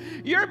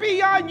 You're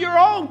beyond your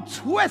own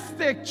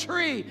twisted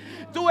tree.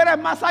 Tú eres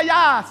más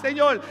allá,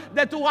 Señor,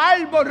 de tu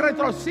árbol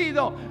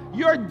retorcido.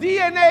 Your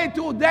DNA,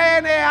 tu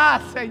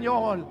DNA,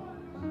 Señor.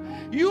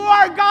 You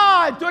are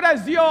God, tú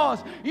eres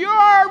Dios. You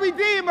are a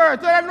Redeemer,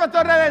 tú eres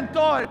nuestro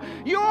Redentor.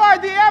 You are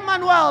the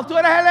Emmanuel, tú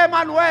eres el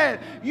Emmanuel.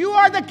 You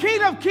are the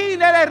King of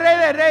Kings, eres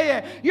Rey de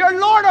Reyes. You're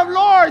Lord of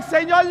Lords,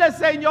 Señor de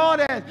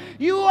Señores.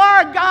 You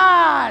are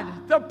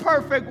God, the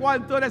perfect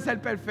one, tú eres el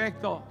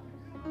perfecto.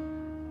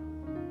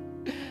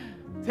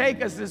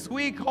 Take us this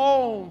week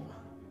home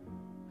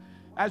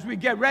as we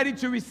get ready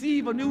to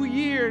receive a new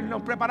year.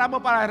 Nos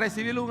preparamos para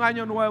recibir un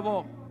año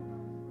nuevo.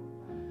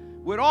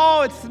 With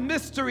all its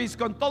mysteries,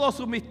 con todo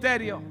su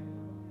misterio.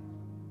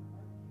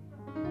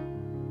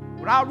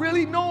 Without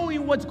really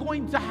knowing what's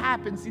going to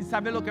happen, sin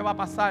saber lo que va a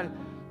pasar.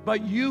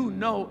 But you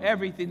know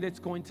everything that's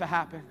going to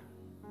happen.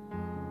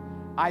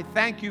 I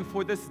thank you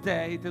for this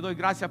day. Te doy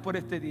gracias por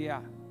este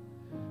día.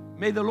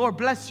 May the Lord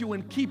bless you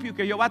and keep you.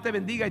 Que Jehová te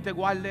bendiga y te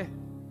guarde.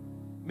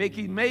 May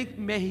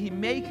he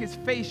make his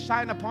face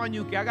shine upon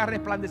you. Que haga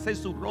resplandecer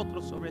su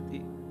rostro sobre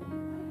ti.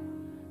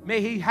 May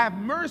he have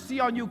mercy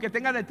on you, que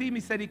tenga de ti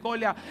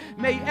misericordia.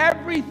 May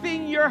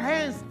everything your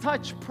hands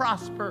touch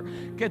prosper.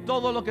 Que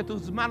todo lo que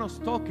tus manos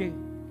toquen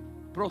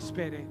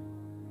prospere.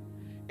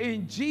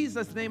 In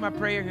Jesus' name I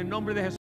pray, en el nombre de Jesús.